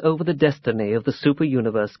 presides over the destiny of the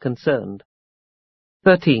super-universe concerned.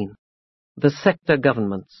 13. The sector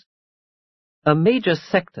governments. A major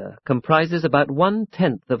sector comprises about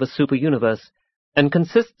 1/10 of a super-universe and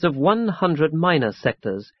consists of 100 minor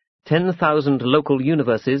sectors, 10,000 local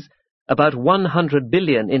universes, about 100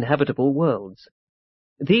 billion inhabitable worlds.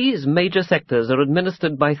 These major sectors are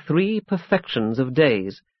administered by 3 perfections of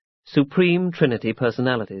days, Supreme Trinity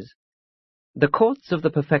personalities. The courts of the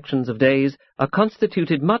perfections of days are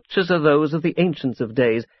constituted much as are those of the Ancients of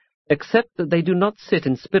Days, except that they do not sit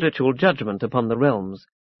in spiritual judgment upon the realms.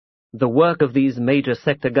 The work of these major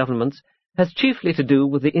sector governments has chiefly to do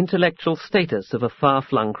with the intellectual status of a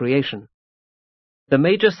far-flung creation. The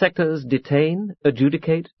major sectors detain,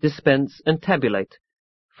 adjudicate, dispense, and tabulate,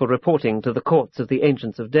 for reporting to the courts of the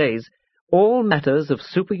Ancients of Days, all matters of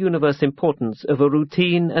super-universe importance of a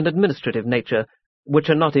routine and administrative nature, which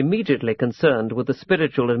are not immediately concerned with the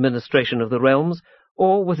spiritual administration of the realms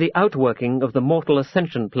or with the outworking of the mortal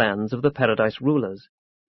ascension plans of the Paradise rulers.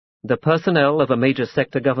 The personnel of a major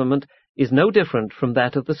sector government is no different from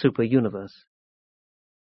that of the super-universe.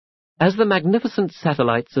 As the magnificent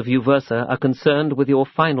satellites of Uversa are concerned with your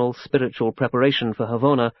final spiritual preparation for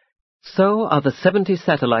Havona, so are the 70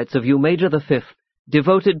 satellites of Umajor V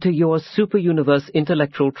devoted to your super-universe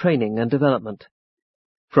intellectual training and development.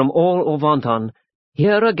 From all Orvonton,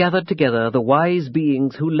 here are gathered together the wise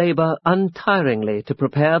beings who labor untiringly to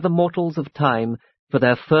prepare the mortals of time for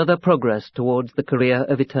their further progress towards the career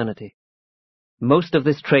of eternity. Most of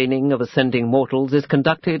this training of ascending mortals is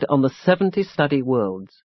conducted on the 70 study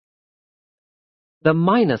worlds. The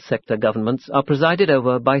minor sector governments are presided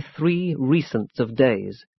over by 3 recents of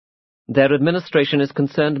days. Their administration is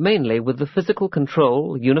concerned mainly with the physical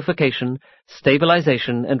control, unification,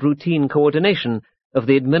 stabilization, and routine coordination of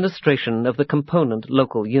the administration of the component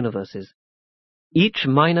local universes. Each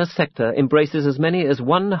minor sector embraces as many as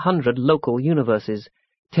 100 local universes,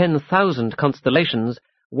 10,000 constellations,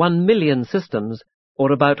 1 million systems,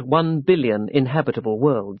 or about 1 billion inhabitable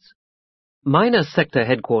worlds. Minor sector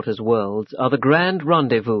headquarters worlds are the grand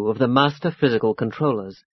rendezvous of the master physical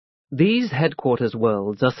controllers. These headquarters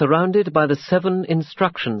worlds are surrounded by the 7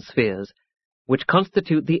 instruction spheres, which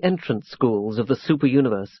constitute the entrance schools of the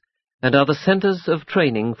super-universe, and are the centers of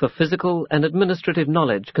training for physical and administrative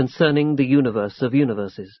knowledge concerning the universe of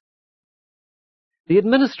universes. The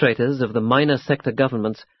administrators of the minor sector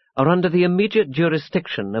governments are under the immediate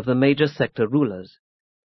jurisdiction of the major sector rulers.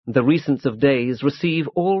 The recents of days receive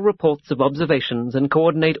all reports of observations and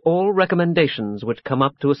coordinate all recommendations which come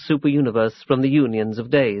up to a super-universe from the unions of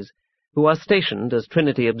days, who are stationed as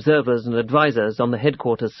Trinity observers and advisers on the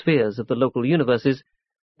headquarters spheres of the local universes,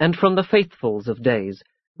 and from the faithfuls of days,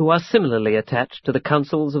 who are similarly attached to the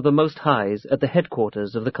councils of the Most Highs at the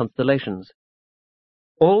headquarters of the constellations.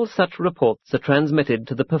 All such reports are transmitted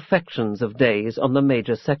to the perfections of days on the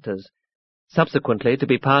major sectors, subsequently to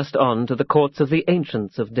be passed on to the courts of the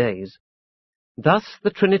Ancients of Days. Thus the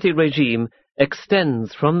Trinity regime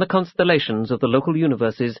extends from the constellations of the local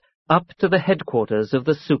universes up to the headquarters of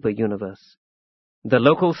the super-universe. The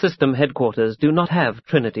local system headquarters do not have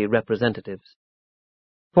Trinity representatives.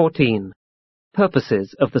 14.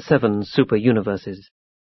 Purposes of the 7 super-universes.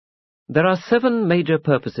 There are 7 major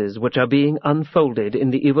purposes which are being unfolded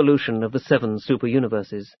in the evolution of the 7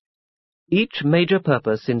 super-universes. Each major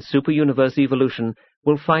purpose in super-universe evolution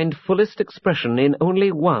will find fullest expression in only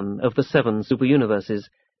one of the 7 super-universes,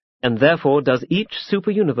 and therefore does each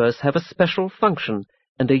super-universe have a special function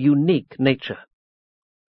and a unique nature.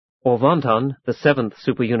 Orvonton, the 7th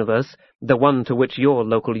super-universe, the one to which your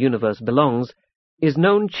local universe belongs, is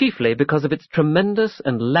known chiefly because of its tremendous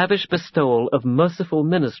and lavish bestowal of merciful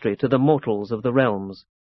ministry to the mortals of the realms.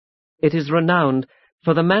 It is renowned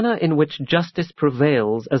for the manner in which justice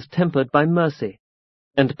prevails as tempered by mercy,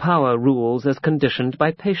 and power rules as conditioned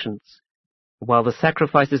by patience, while the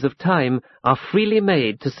sacrifices of time are freely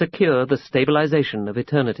made to secure the stabilization of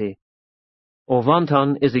eternity.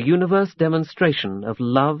 Orvonton is a universe demonstration of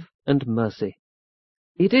love and mercy.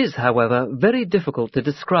 It is, however, very difficult to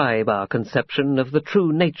describe our conception of the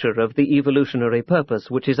true nature of the evolutionary purpose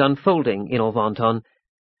which is unfolding in Orvonton,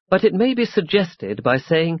 but it may be suggested by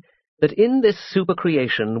saying that in this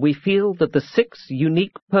supercreation we feel that the 6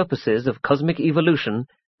 unique purposes of cosmic evolution,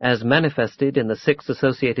 as manifested in the 6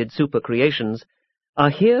 associated supercreations, are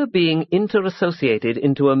here being interassociated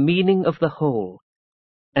into a meaning of the whole,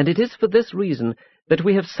 and it is for this reason that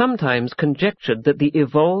we have sometimes conjectured that the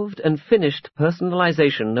evolved and finished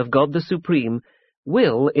personalization of God the Supreme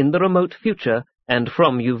will, in the remote future, and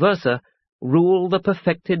from Uversa, rule the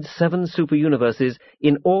perfected 7 super-universes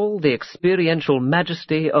in all the experiential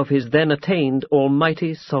majesty of his then-attained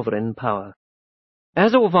almighty sovereign power.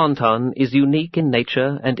 As Orvonton is unique in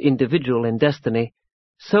nature and individual in destiny,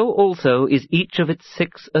 so also is each of its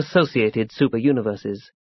 6 associated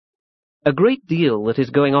super-universes. A great deal that is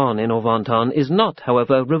going on in Orvonton is not,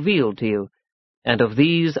 however, revealed to you, and of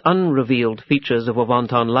these unrevealed features of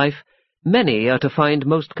Orvonton life, many are to find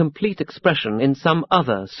most complete expression in some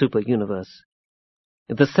other super-universe.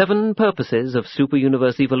 The 7 purposes of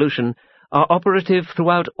super-universe evolution are operative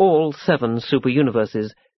throughout all 7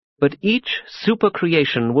 super-universes, but each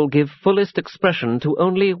super-creation will give fullest expression to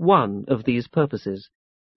only one of these purposes.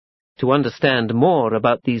 To understand more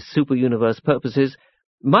about these super-universe purposes,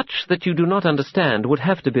 much that you do not understand would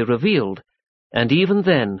have to be revealed, and even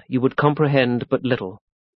then you would comprehend but little.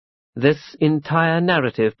 This entire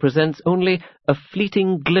narrative presents only a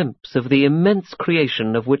fleeting glimpse of the immense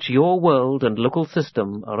creation of which your world and local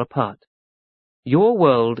system are a part. Your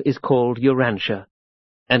world is called Urantia,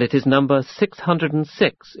 and it is number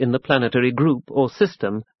 606 in the planetary group or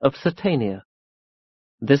system of Satania.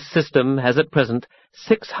 This system has at present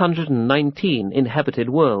 619 inhabited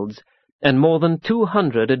worlds, and more than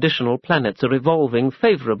 200 additional planets are evolving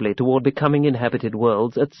favorably toward becoming inhabited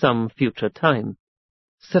worlds at some future time.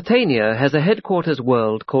 Satania has a headquarters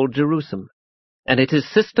world called Jerusalem, and it is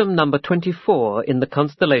system number 24 in the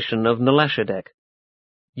constellation of Nolashadek.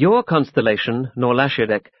 Your constellation,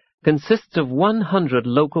 Nolashadek, consists of 100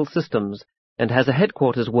 local systems and has a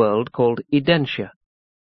headquarters world called Edentia.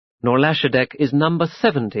 Nolashadek is number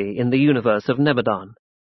 70 in the universe of Nebadon.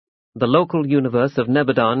 The local universe of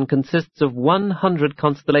Nebadon consists of 100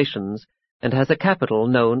 constellations and has a capital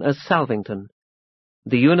known as Salvington.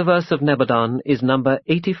 The universe of Nebadon is number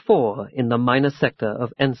 84 in the minor sector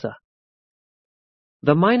of Ensa.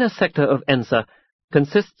 The minor sector of Ensa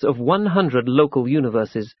consists of 100 local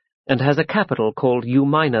universes and has a capital called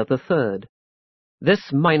Umina III.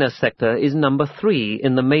 This minor sector is number 3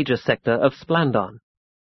 in the major sector of Splandon.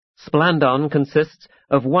 Splandon consists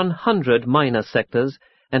of 100 minor sectors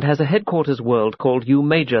and has a headquarters world called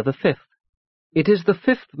U-Major V. It is the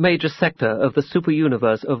 5th major sector of the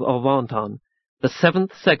super-universe of Orvonton, the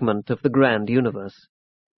 7th segment of the grand universe.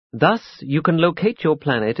 Thus, you can locate your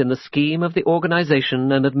planet in the scheme of the organization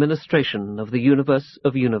and administration of the universe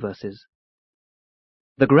of universes.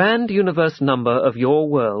 The grand universe number of your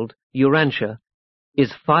world, Urantia,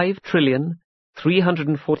 is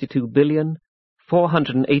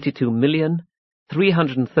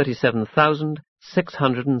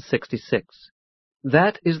 5,342,482,337,666.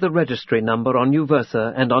 That is the registry number on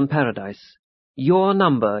Uversa and on Paradise, your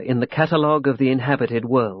number in the catalogue of the inhabited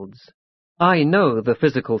worlds. I know the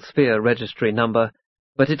physical sphere registry number,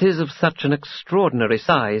 but it is of such an extraordinary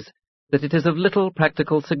size that it is of little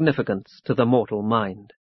practical significance to the mortal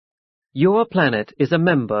mind. Your planet is a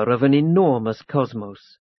member of an enormous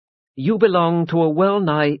cosmos. You belong to a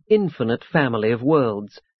well-nigh infinite family of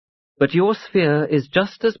worlds, but your sphere is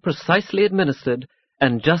just as precisely administered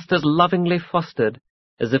and just as lovingly fostered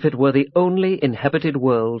as if it were the only inhabited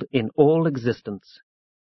world in all existence.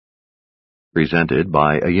 Presented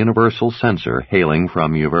by a universal censor hailing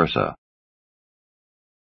from Uversa.